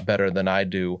a lot better than I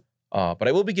do. But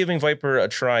I will be giving Viper a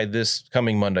try this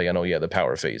coming Monday. I know, the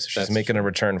power phase. She's making a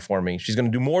return for me. She's going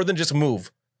to do more than just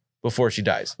move before she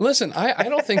dies. Listen, I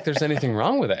don't think there's anything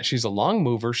wrong with that. She's a long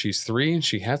mover. She's 3 and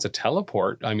she has a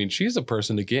teleport. I mean, she's a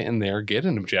person to get in there, get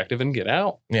an objective, and get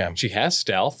out. Yeah. She has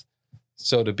stealth.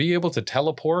 So to be able to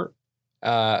teleport,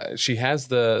 she has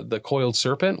the Coiled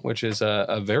Serpent, which is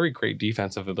a very great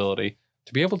defensive ability.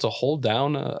 To be able to hold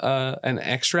down an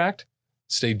extract,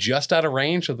 stay just out of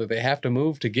range so that they have to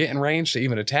move to get in range to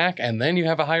even attack, and then you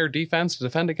have a higher defense to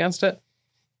defend against it.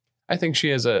 I think she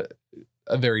has a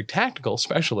very tactical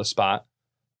specialist spot,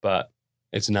 but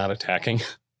it's not attacking.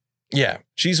 Yeah,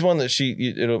 she's one that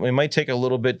it might take a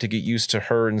little bit to get used to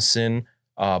her and Sin,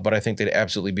 but I think they'd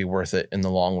absolutely be worth it in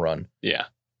the long run. Yeah.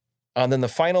 And then the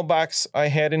final box I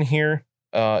had in here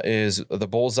is the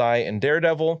Bullseye and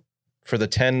Daredevil. For the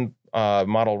 10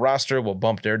 model roster, we'll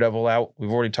bump Daredevil out.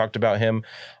 We've already talked about him.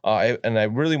 And I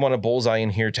really want a Bullseye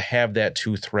in here to have that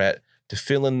 2 threat to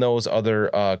fill in those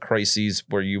other crises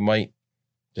where you might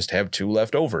just have 2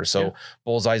 left over. So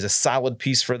Bullseye's a solid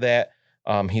piece for that.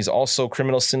 He's also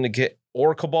Criminal Syndicate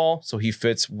or Cabal, so he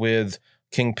fits with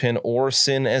Kingpin or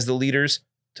Sin as the leaders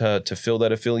to fill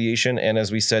that affiliation. And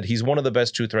as we said, he's one of the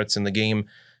best 2 threats in the game.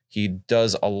 He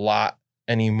does a lot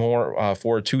anymore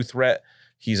for a 2 threat.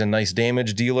 He's a nice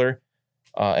damage dealer.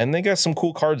 And they got some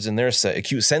cool cards in their set.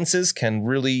 Acute Senses can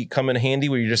really come in handy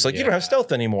where you're just like, you don't have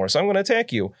stealth anymore, so I'm going to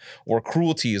attack you. Or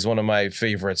Cruelty is one of my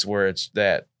favorites where it's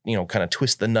that, kind of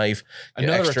twist the knife.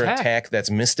 Another extra attack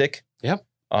that's mystic. Yep.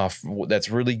 That's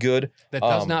really good. That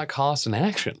does not cost an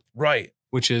action. Right.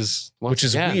 Which is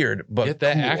weird, but get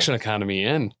that cool. action economy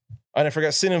in. And I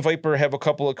forgot, Sin and Viper have a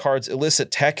couple of cards. Illicit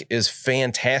Tech is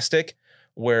fantastic,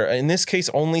 where in this case,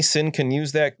 only Sin can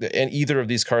use that. And either of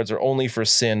these cards are only for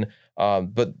Sin.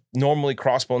 But normally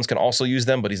Crossbones can also use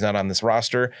them, but he's not on this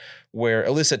roster. Where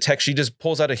Illicit Tech, she just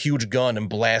pulls out a huge gun and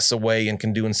blasts away and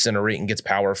can do Incinerate and gets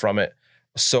power from it.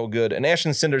 So good. And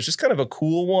Ashen Cinder is just kind of a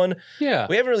cool one. Yeah.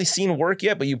 We haven't really seen work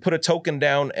yet, but you put a token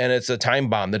down and it's a time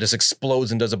bomb that just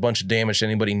explodes and does a bunch of damage to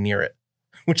anybody near it,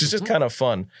 which is just kind of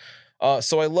fun.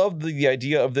 So I love the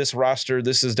idea of this roster.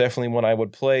 This is definitely one I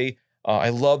would play. I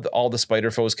love all the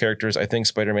Spider-Foes characters. I think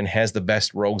Spider-Man has the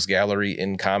best rogues gallery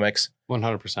in comics.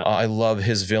 100%. I love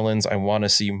his villains. I want to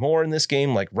see more in this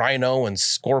game, like Rhino and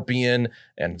Scorpion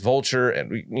and Vulture,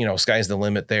 and sky's the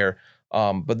limit there.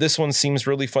 But this one seems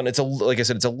really fun. Like I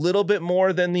said, it's a little bit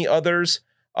more than the others,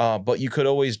 but you could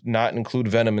always not include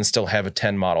Venom and still have a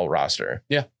 10 model roster.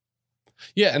 Yeah.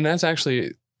 Yeah. And that's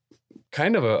actually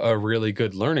kind of a really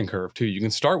good learning curve too. You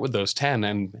can start with those 10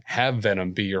 and have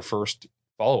Venom be your first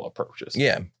follow-up purchase.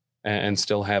 Yeah. And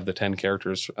still have the 10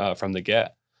 characters from the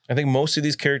get. I think most of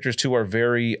these characters too are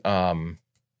very,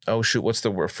 what's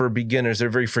the word? For beginners, they're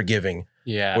very forgiving.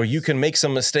 Yeah. Where you can make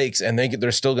some mistakes and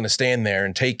they're still going to stand there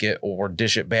and take it or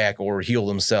dish it back or heal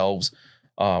themselves,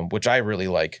 which I really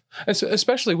like.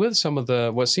 Especially with some of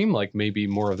what seemed like maybe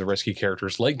more of the risky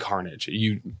characters like Carnage.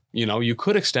 You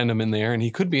could extend him in there and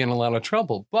he could be in a lot of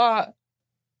trouble, but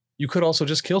you could also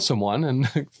just kill someone and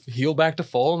heal back to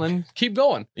full and then keep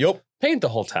going. Yep. Paint the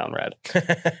whole town red.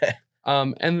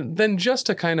 And then just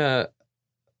to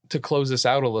close this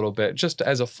out a little bit, just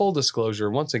as a full disclosure,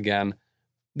 once again,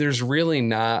 there's really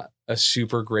not a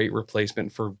super great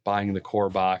replacement for buying the core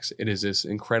box. It is this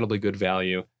incredibly good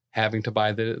value. Having to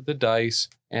buy the dice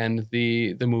and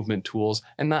the movement tools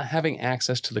and not having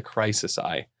access to the Crisis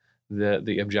Eye,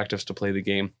 the objectives to play the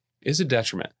game, is a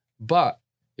detriment. But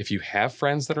if you have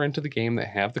friends that are into the game that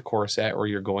have the core set, or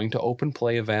you're going to open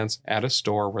play events at a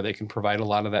store where they can provide a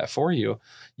lot of that for you,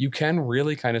 you can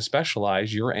really kind of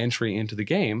specialize your entry into the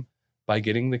game by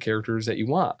getting the characters that you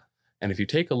want. And if you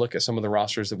take a look at some of the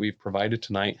rosters that we've provided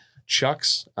tonight,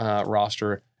 Chuck's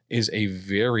roster is a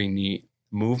very neat,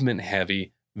 movement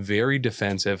heavy, very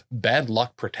defensive, bad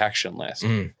luck protection list.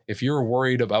 If you're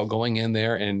worried about going in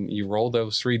there and you roll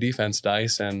those 3 defense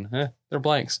dice and they're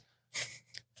blanks.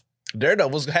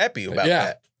 Daredevil's happy about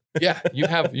that. Yeah, you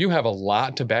have a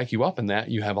lot to back you up in that.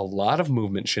 You have a lot of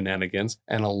movement shenanigans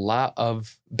and a lot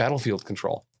of battlefield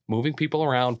control. Moving people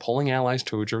around, pulling allies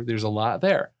towards you. There's a lot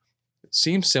there. It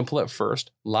seems simple at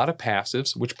first. A lot of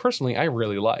passives, which personally I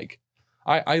really like.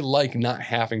 I like not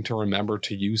having to remember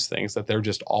to use things that they're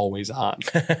just always on.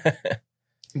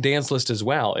 Dance list as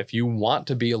well. If you want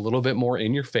to be a little bit more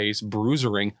in your face,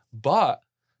 bruisering, but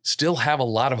still have a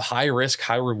lot of high risk,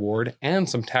 high reward, and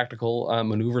some tactical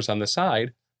maneuvers on the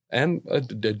side, and a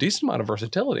decent amount of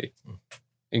versatility.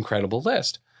 Incredible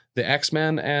list. The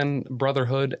X-Men and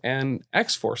Brotherhood and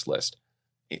X-Force list.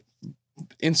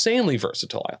 Insanely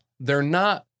versatile. They're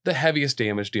not the heaviest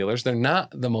damage dealers. They're not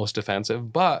the most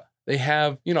defensive, but they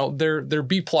have, they're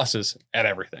B pluses at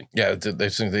everything. Yeah,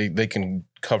 they can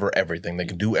cover everything. They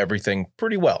can do everything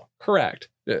pretty well. Correct.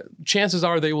 Chances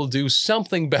are they will do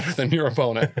something better than your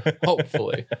opponent,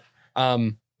 hopefully.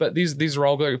 But these are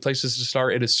all great places to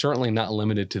start. It is certainly not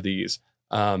limited to these.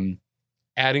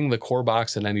 Adding the core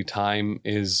box at any time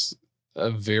is a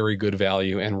very good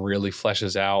value and really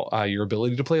fleshes out your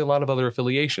ability to play a lot of other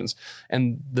affiliations.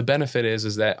 And the benefit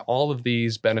is that all of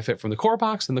these benefit from the core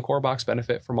box and the core box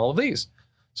benefit from all of these.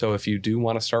 So if you do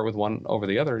want to start with one over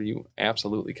the other, you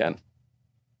absolutely can.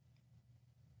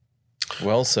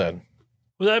 Well said.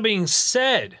 With that being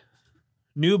said,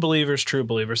 New believers, true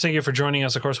believers. Thank you for joining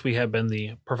us. Of course, we have been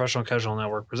the Professional Casual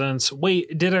Network presents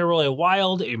Wait, Did I Roll a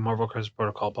Wild? A Marvel Crisis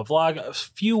Protocol vlog. A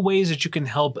few ways that you can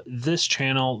help this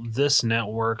channel, this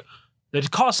network,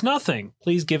 that costs nothing.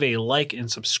 Please give a like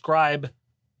and subscribe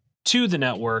to the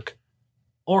network,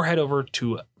 or head over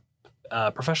to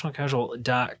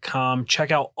professionalcasual.com.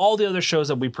 Check out all the other shows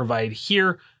that we provide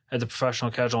here at the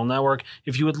Professional Casual Network.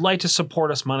 If you would like to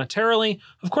support us monetarily,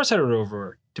 of course, head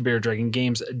over to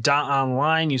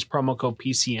BearDragonGames.online. Use promo code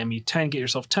PCME10. Get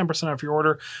yourself 10% off your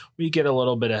order. We get a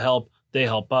little bit of help. They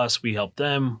help us. We help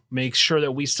them. Make sure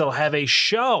that we still have a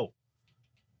show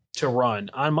to run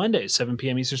on Mondays, 7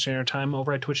 p.m. Eastern Standard Time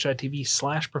over at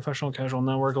twitch.tv/Professional Casual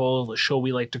Network, a little show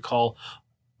we like to call,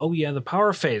 the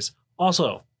Power Phase.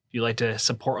 Also, if you'd like to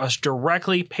support us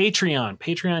directly,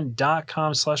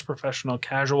 patreon.com/professional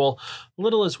casual.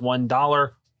 Little as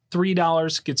 $1.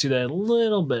 $3 gets you that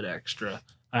little bit extra.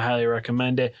 I highly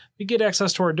recommend it. You get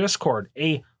access to our Discord,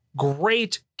 a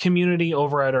great community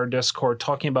over at our Discord,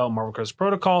 talking about Marvel Crisis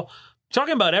Protocol,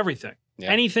 talking about everything,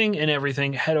 anything and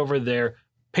everything. Head over there.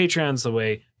 Patreon's the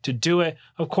way to do it.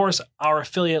 Of course, our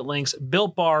affiliate links,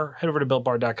 Built Bar, head over to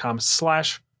builtbar.com.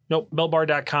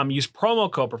 Use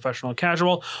promo code Professional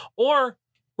Casual, or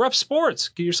Rep Sports.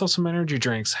 Get yourself some energy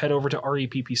drinks. Head over to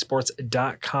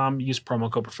reppsports.com. Use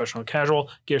promo code Professional Casual.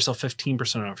 Get yourself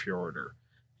 15% off your order.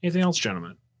 Anything else,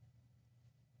 gentlemen?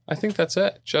 I think that's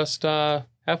it. Just have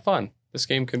fun. This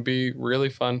game can be really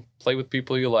fun. Play with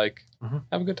people you like. Mm-hmm.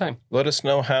 Have a good time. Let us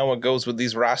know how it goes with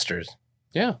these rosters.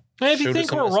 Yeah. And if you think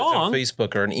we're wrong, on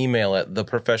Facebook or an email at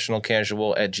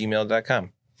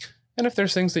theprofessionalcasual@gmail.com. And if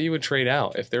there's things that you would trade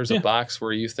out, if there's a box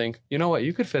where you think, you know what,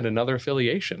 you could fit another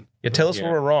affiliation. Yeah, tell us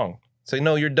where we're wrong. Say,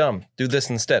 no, you're dumb. Do this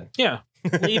instead. Yeah.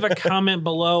 Leave a comment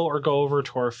below or go over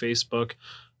to our Facebook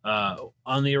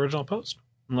on the original post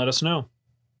and let us know.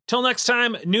 Till next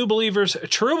time, new believers,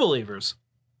 true believers,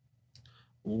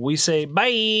 we say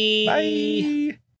bye. Bye.